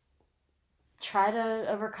try to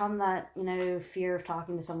overcome that, fear of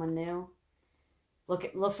talking to someone new.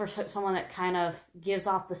 Look for someone that kind of gives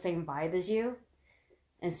off the same vibe as you,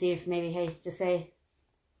 and see if maybe, hey, just say,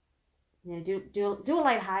 do a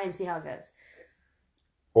light hi and see how it goes.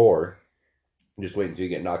 Or just wait until you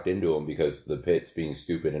get knocked into them because the pit's being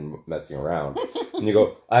stupid and messing around. And you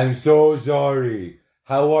go, I'm so sorry.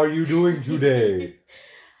 How are you doing today?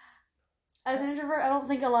 As an introvert, I don't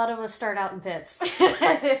think a lot of us start out in pits.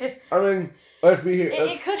 I mean, let's be here.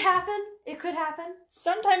 It could happen. It could happen.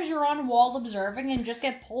 Sometimes you're on a wall observing and just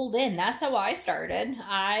get pulled in. That's how I started.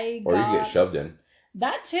 Or you get shoved in.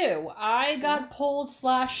 That too. I got pulled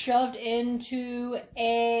 / shoved into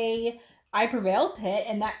I Prevail pit,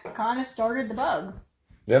 and that kind of started the bug.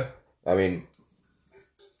 Yeah. I mean,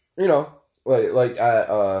 like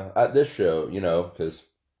at this show, because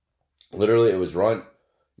literally it was Runt,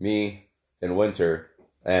 me, and Winter,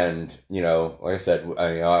 and, like I said,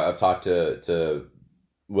 I've talked to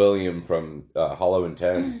William from Hollow and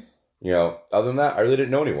 10. Other than that, I really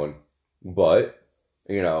didn't know anyone. But,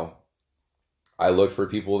 I looked for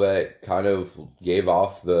people that kind of gave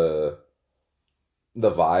off the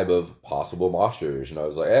vibe of possible moshers, and I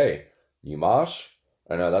was like, hey, you mosh?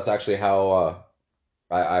 I know that's actually how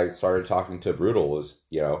I started talking to Brutal, was,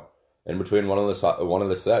 in between one of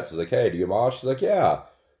the sets, I was like, hey, do you mosh? She's like, yeah.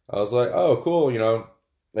 I was like, oh, cool,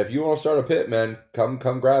 if you want to start a pit, man, come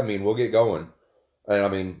grab me and we'll get going. And I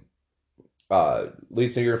mean,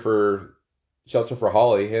 lead singer for Shelter for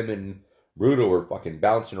Holly, him and Brutal were fucking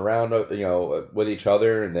bouncing around, with each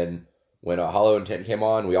other, and then when Hollow Intent came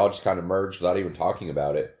on, we all just kind of merged without even talking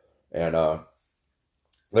about it. And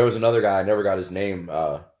there was another guy, I never got his name,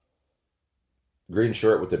 green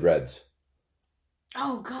shirt with the dreads.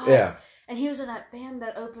 Oh, God. Yeah. And he was in that band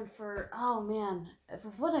that opened for, oh, man,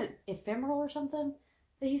 what, Ephemeral or something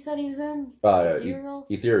that he said he was in? Ethereal?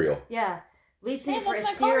 Ethereal. Yeah. Lead singer for that's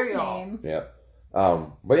my Ethereal. car's name. Yeah.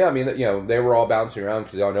 But yeah, I mean, they were all bouncing around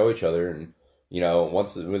because they all know each other. And,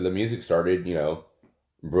 once when the music started,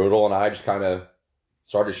 Brutal and I just kind of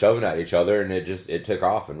started shoving at each other, and it took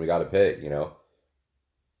off, and we got a pit.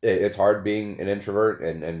 It's hard being an introvert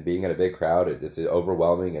and being in a big crowd. It's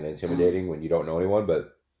overwhelming and intimidating when you don't know anyone,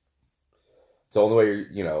 but it's the only way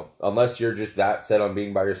unless you're just that set on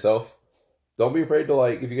being by yourself, don't be afraid to,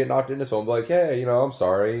 like, if you get knocked into someone, be like, hey, I'm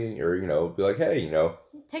sorry, or, be like, hey,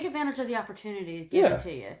 Take advantage of the opportunity given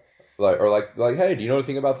to you. Like, hey, do you know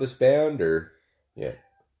anything about this band? Or, yeah,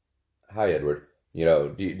 hi, Edward.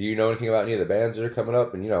 Do you know anything about any of the bands that are coming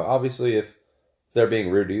up? And, obviously if they're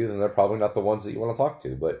being rude to you, then they're probably not the ones that you want to talk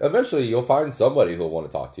to. But eventually you'll find somebody who'll want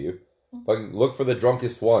to talk to you. Fucking look for the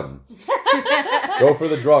drunkest one. Go for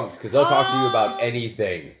the drunks, because they'll talk to you about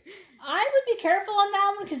anything. I would be careful on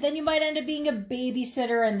that one, because then you might end up being a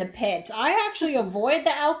babysitter in the pits. I actually avoid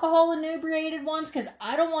the alcohol inebriated ones, because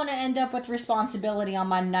I don't want to end up with responsibility on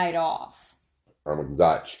my night off.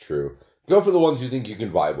 That's true. Go for the ones you think you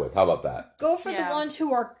can vibe with. How about that? Go for the ones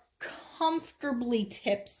who are comfortably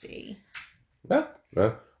tipsy. Yeah.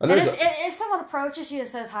 And if someone approaches you and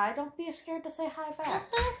says hi, don't be scared to say hi back.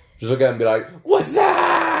 Just look at him and be like, what's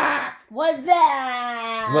that? What's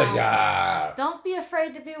that? Like, ah. Don't be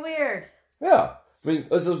afraid to be weird. Yeah. I mean,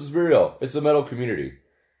 let's be real. It's the metal community.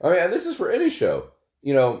 I mean, and this is for any show.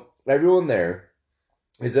 Everyone there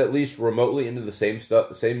is at least remotely into the same stuff,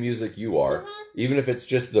 the same music you are. Even if it's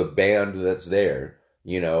just the band that's there,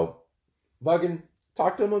 fucking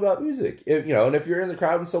talk to them about music. And if you're in the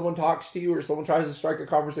crowd and someone talks to you or someone tries to strike a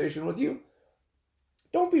conversation with you,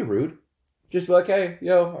 don't be rude. Just be like, hey,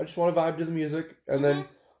 I just want to vibe to the music. And then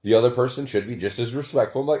the other person should be just as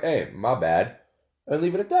respectful. I'm like, hey, my bad, and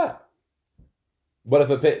leave it at that. But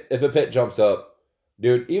if a pit jumps up,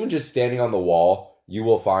 dude, even just standing on the wall, you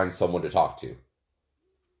will find someone to talk to.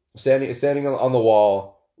 Standing on the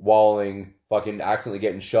wall, walling, fucking accidentally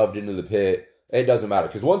getting shoved into the pit, it doesn't matter.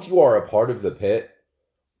 Because once you are a part of the pit,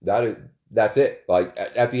 that's it. Like,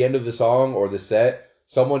 at the end of the song or the set,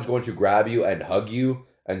 someone's going to grab you and hug you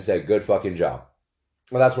and say, good fucking job.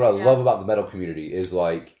 And that's what I love about the metal community, is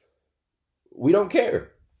like, we don't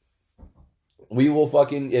care. We will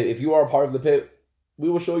fucking, if you are a part of the pit, we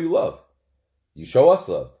will show you love. You show us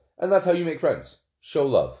love. And that's how you make friends. Show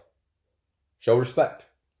love. Show respect.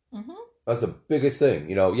 Mm-hmm. That's the biggest thing.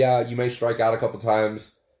 You know, yeah, you may strike out a couple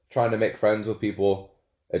times trying to make friends with people.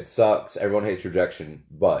 It sucks. Everyone hates rejection.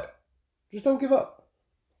 But just don't give up.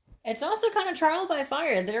 It's also kind of trial by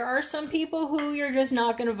fire. There are some people who you're just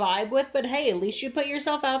not going to vibe with, but hey, at least you put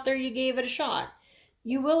yourself out there, you gave it a shot.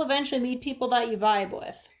 You will eventually meet people that you vibe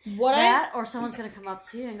with. Or someone's going to come up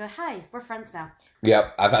to you and go, hi, we're friends now.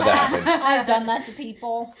 Yep, I've had that happen. I've done that to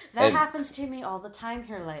people. That happens to me all the time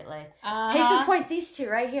here lately. Uh-huh. Case in point, these two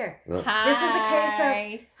right here. Hi. This was a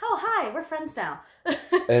case of, oh, hi, we're friends now.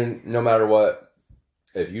 And no matter what,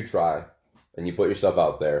 if you try and you put yourself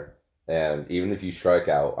out there, and even if you strike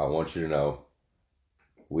out, I want you to know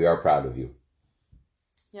we are proud of you.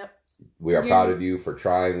 Yep. We are proud of you for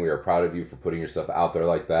trying. We are proud of you for putting yourself out there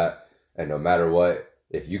like that. And no matter what,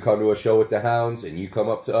 if you come to a show with the Hounds and you come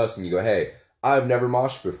up to us and you go, hey, I've never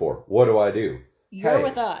moshed before. What do I do? You're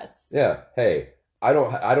with us. Yeah. Hey, I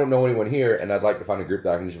don't know anyone here, and I'd like to find a group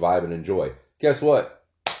that I can just vibe and enjoy. Guess what?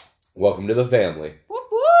 Welcome to the family. Whoop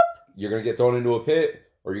whoop. You're going to get thrown into a pit,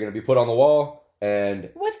 or you're going to be put on the wall. And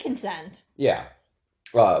with consent. Yeah.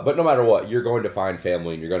 But no matter what, you're going to find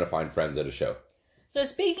family and you're going to find friends at a show. So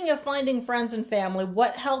speaking of finding friends and family,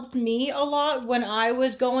 what helped me a lot when I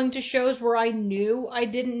was going to shows where I knew I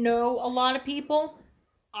didn't know a lot of people,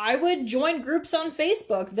 I would join groups on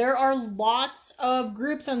Facebook. There are lots of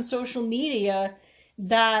groups on social media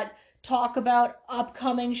that talk about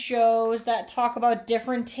upcoming shows, that talk about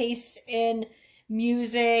different tastes in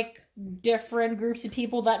music, different groups of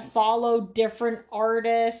people that follow different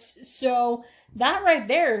artists. So that right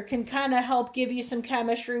there can kind of help give you some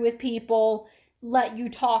chemistry with people, let you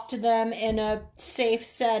talk to them in a safe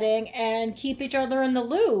setting, and keep each other in the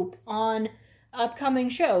loop on upcoming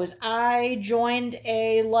shows. I joined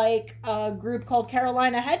a group called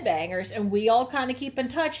Carolina Headbangers, and we all kind of keep in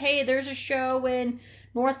touch. Hey, there's a show in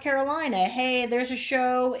North Carolina. Hey, there's a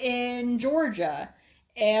show in Georgia.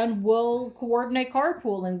 And we'll coordinate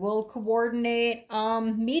carpooling. We'll coordinate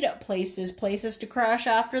meetup places to crash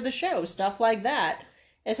after the show, stuff like that.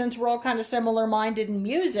 And since we're all kind of similar-minded in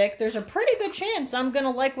music, there's a pretty good chance I'm going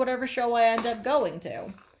to like whatever show I end up going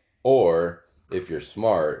to. Or, if you're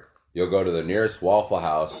smart, you'll go to the nearest Waffle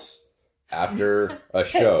House after a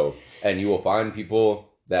show, and you will find people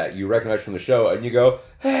that you recognize from the show, and you go,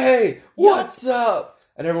 hey, what's up?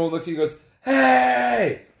 And everyone looks at you and goes,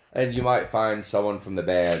 hey! And you might find someone from the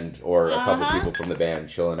band or a couple people from the band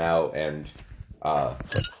chilling out, and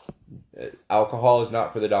alcohol is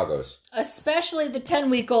not for the doggos. Especially the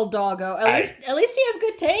 10-week-old doggo. At least he has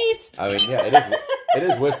good taste. I mean, yeah, it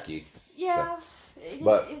is whiskey. Yeah, so.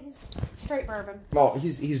 But it's straight bourbon. Oh,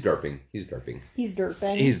 he's derping. He's derping. He's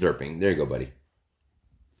derping. He's derping. There you go, buddy.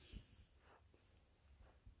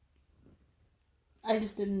 I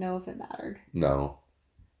just didn't know if it mattered. No.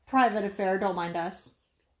 Private affair, don't mind us.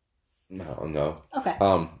 No. Okay.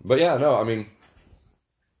 But yeah, no, I mean,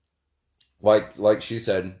 like she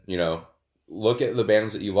said, you know, look at the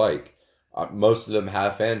bands that you like. Most of them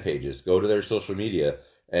have fan pages. Go to their social media,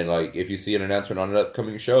 and like, if you see an announcement on an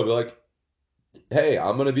upcoming show, be like, hey,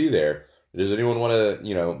 I'm gonna be there. Does anyone want to,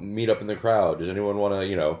 you know, meet up in the crowd? Does anyone want to,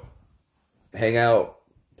 you know, hang out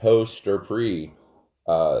post or pre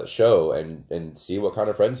show and see what kind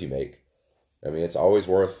of friends you make? I mean, it's always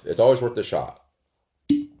worth the shot.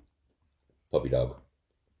 Puppy dog.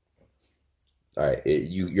 All right,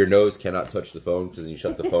 your nose cannot touch the phone because you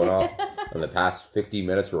shut the phone off. In the past 15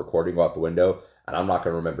 minutes, we're recording out the window, and I'm not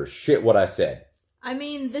going to remember shit what I said. I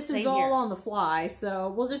mean, this Same is all here. on the fly,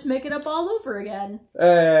 so we'll just make it up all over again.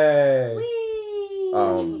 Hey! Whee!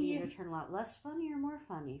 It'll either turn a lot less funny or more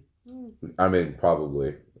funny. I mean,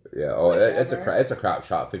 probably. Yeah. Oh, Whichever. it's a crap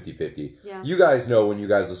shot, 50-50. Yeah. You guys know when you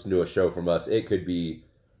guys listen to a show from us, it could be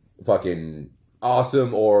fucking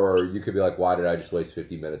awesome, or you could be like, why did I just waste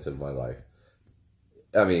 50 minutes of my life?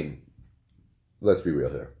 I mean, let's be real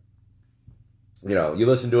here. You know, you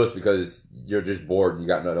listen to us because you're just bored and you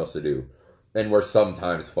got nothing else to do. And we're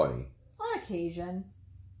sometimes funny. On occasion.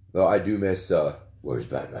 Though I do miss, where's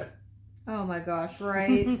Batman? Oh my gosh,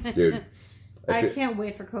 right? Dude. I can't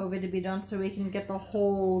wait for COVID to be done so we can get the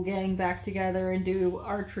whole gang back together and do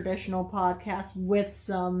our traditional podcast with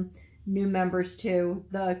some new members too.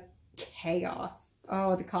 The chaos.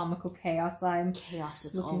 Oh, the comical chaos. Chaos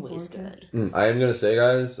is looking always forward good. I am gonna say,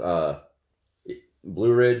 guys,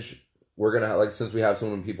 Blue Ridge, we're gonna like, since we have so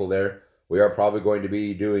many people there, we are probably going to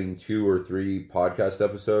be doing 2 or 3 podcast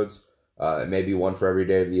episodes. Maybe one for every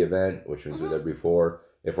day of the event, which means we did before.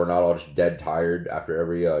 If we're not all just dead tired after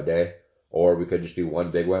every day, or we could just do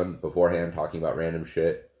one big one beforehand, talking about random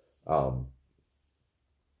shit. So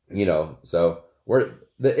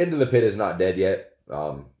the end of the pit is not dead yet.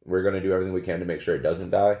 We're gonna do everything we can to make sure it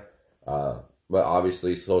doesn't die. But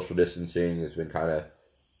obviously, social distancing has been kind of,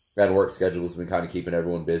 and work schedules have been kind of keeping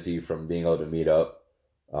everyone busy from being able to meet up.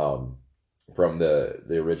 From the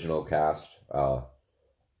original cast.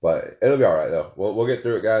 But it'll be all right though. We'll get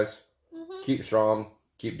through it, guys. Mm-hmm. Keep strong.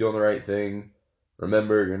 Keep doing the right thing.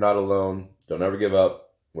 Remember, you're not alone. Don't ever give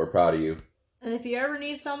up. We're proud of you. And if you ever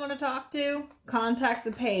need someone to talk to, contact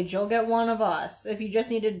the page. You'll get one of us. If you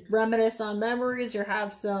just need to reminisce on memories or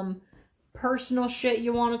have some personal shit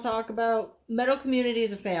you want to talk about, Metal Community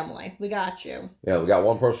is a family. We got you. Yeah, we got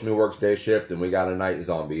one person who works day shift, and we got a night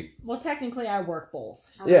zombie. Well, technically, I work both.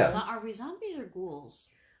 So. Are we zombies or ghouls?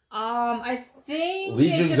 I think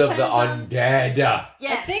Legions of the Undead. Yeah.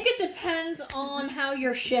 I think it depends on how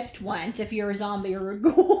your shift went, if you're a zombie or a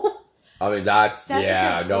ghoul. I mean, that's a good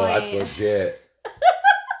that's point. legit.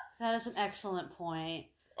 That is an excellent point.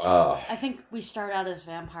 Uh, I think we start out as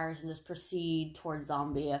vampires and just proceed towards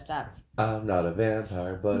zombie if that... I'm not a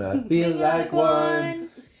vampire, but I feel like one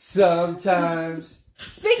sometimes.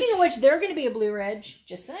 Speaking of which, they're going to be a Blue Ridge.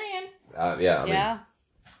 Just saying. Yeah.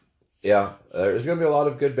 Yeah, there's gonna be a lot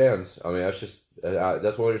of good bands. I mean, that's just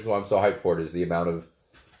that's one reason why I'm so hyped for it, is the amount of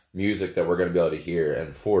music that we're gonna be able to hear,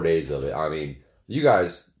 and 4 days of it. I mean, you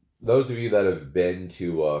guys, those of you that have been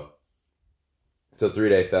to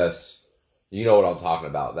 3-day fest, you know what I'm talking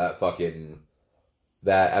about. That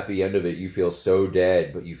at the end of it, you feel so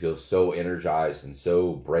dead, but you feel so energized and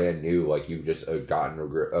so brand new, like you've just gotten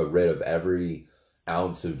rid of every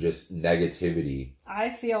ounce of just negativity. I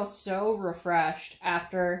feel so refreshed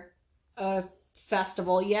after a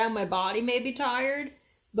festival. Yeah, my body may be tired,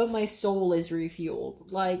 but my soul is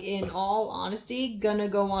refueled. Like, in all honesty, gonna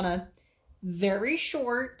go on a very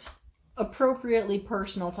short, appropriately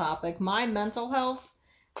personal topic. My mental health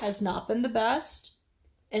has not been the best,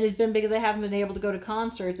 and it's been because I haven't been able to go to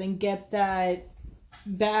concerts and get that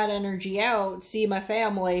bad energy out, see my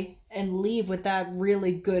family, and leave with that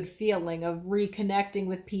really good feeling of reconnecting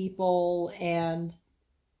with people and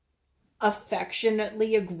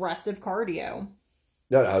affectionately aggressive cardio.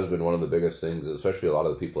 That has been one of the biggest things, especially a lot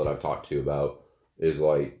of the people that I've talked to about, is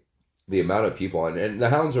like the amount of people, and the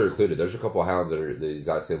hounds are included. There's a couple of hounds that are the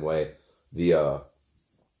exact same way. The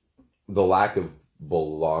lack of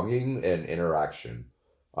belonging and interaction.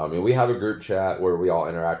 I mean, we have a group chat where we all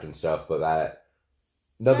interact and stuff, but that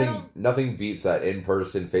nothing beats that in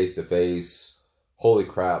person, face to face. Holy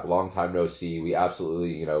crap! Long time no see. We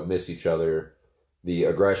absolutely miss each other. The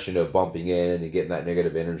aggression of bumping in and getting that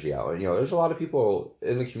negative energy out. And, there's a lot of people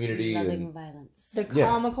in the community. Loving violence. The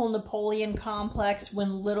comical Napoleon complex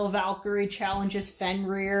when little Valkyrie challenges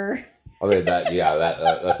Fenrir. I mean,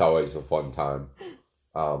 that's always a fun time.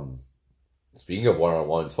 Speaking of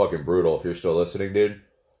one-on-one, it's fucking brutal. If you're still listening, dude,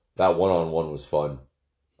 that one-on-one was fun.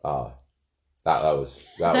 That was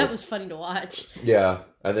funny to watch. Yeah,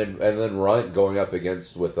 and then Runt going up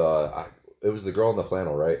against with it was the girl in the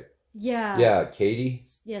flannel, right? Yeah. Yeah, Katie.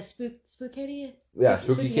 Yeah, Spook Katie. Yeah,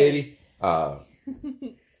 Spooky Katie.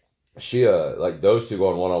 She like those two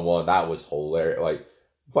going one-on-one. That was hilarious. Like,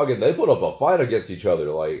 fucking, they put up a fight against each other.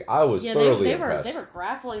 Like, I was thoroughly impressed. They were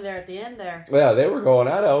grappling there at the end there. Yeah, they were going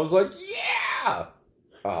at it. I was like, yeah.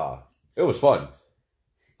 It was fun.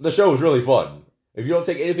 The show was really fun. If you don't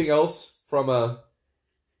take anything else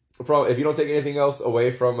if you don't take anything else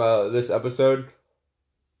away from this episode,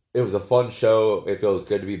 it was a fun show. It feels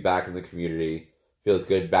good to be back in the community. It feels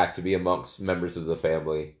good back to be amongst members of the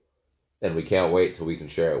family. And we can't wait till we can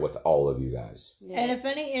share it with all of you guys. Yeah. And if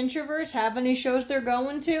any introverts have any shows they're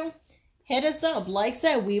going to, hit us up. Like I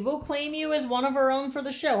said, we will claim you as one of our own for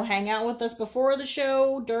the show. Hang out with us before the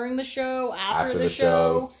show, during the show, after the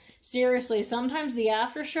show. Seriously, sometimes the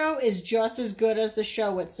after show is just as good as the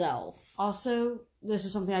show itself. Also, this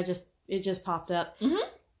is something it just popped up.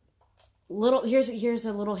 Mm-hmm. Here's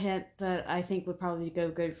a little hint that I think would probably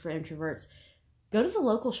go good for introverts. Go to the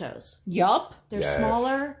local shows. Yup. They're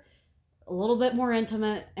smaller, a little bit more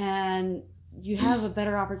intimate, and you have a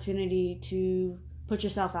better opportunity to put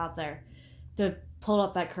yourself out there. The pulled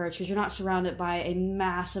up that courage because you're not surrounded by a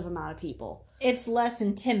massive amount of people. It's less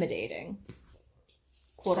intimidating,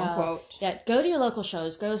 quote unquote. Yeah, go to your local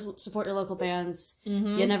shows. Go support your local bands.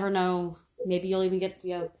 Mm-hmm. You never know. Maybe you'll even get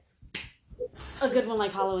a good one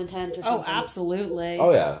like Hollow Intent or something. Oh, absolutely.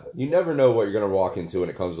 Oh yeah, you never know what you're gonna walk into when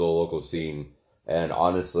it comes to the local scene. And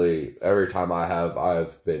honestly, every time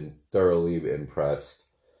I've been thoroughly impressed.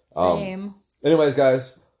 Same. Anyways,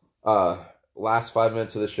 guys, last 5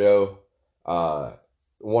 minutes of the show.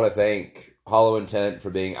 Want to thank Hollow Intent for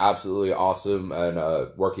being absolutely awesome and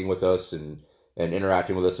working with us and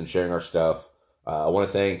interacting with us and sharing our stuff. I want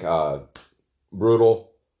to thank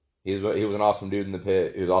Brutal. He was an awesome dude in the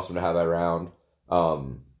pit. He was awesome to have around.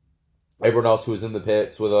 Everyone else who was in the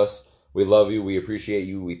pits with us, we love you. We appreciate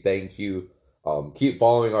you. We thank you. Keep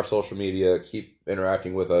following our social media. Keep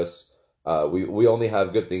interacting with us. We only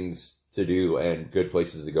have good things to do and good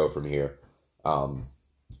places to go from here.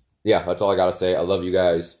 Yeah, that's all I gotta say. I love you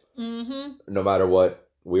guys. Mm-hmm. No matter what,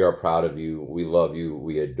 we are proud of you. We love you.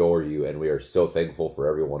 We adore you. And we are so thankful for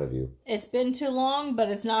every one of you. It's been too long, but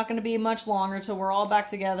it's not going to be much longer till we're all back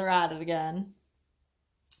together at it again.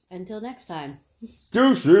 Until next time.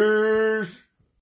 Deuces!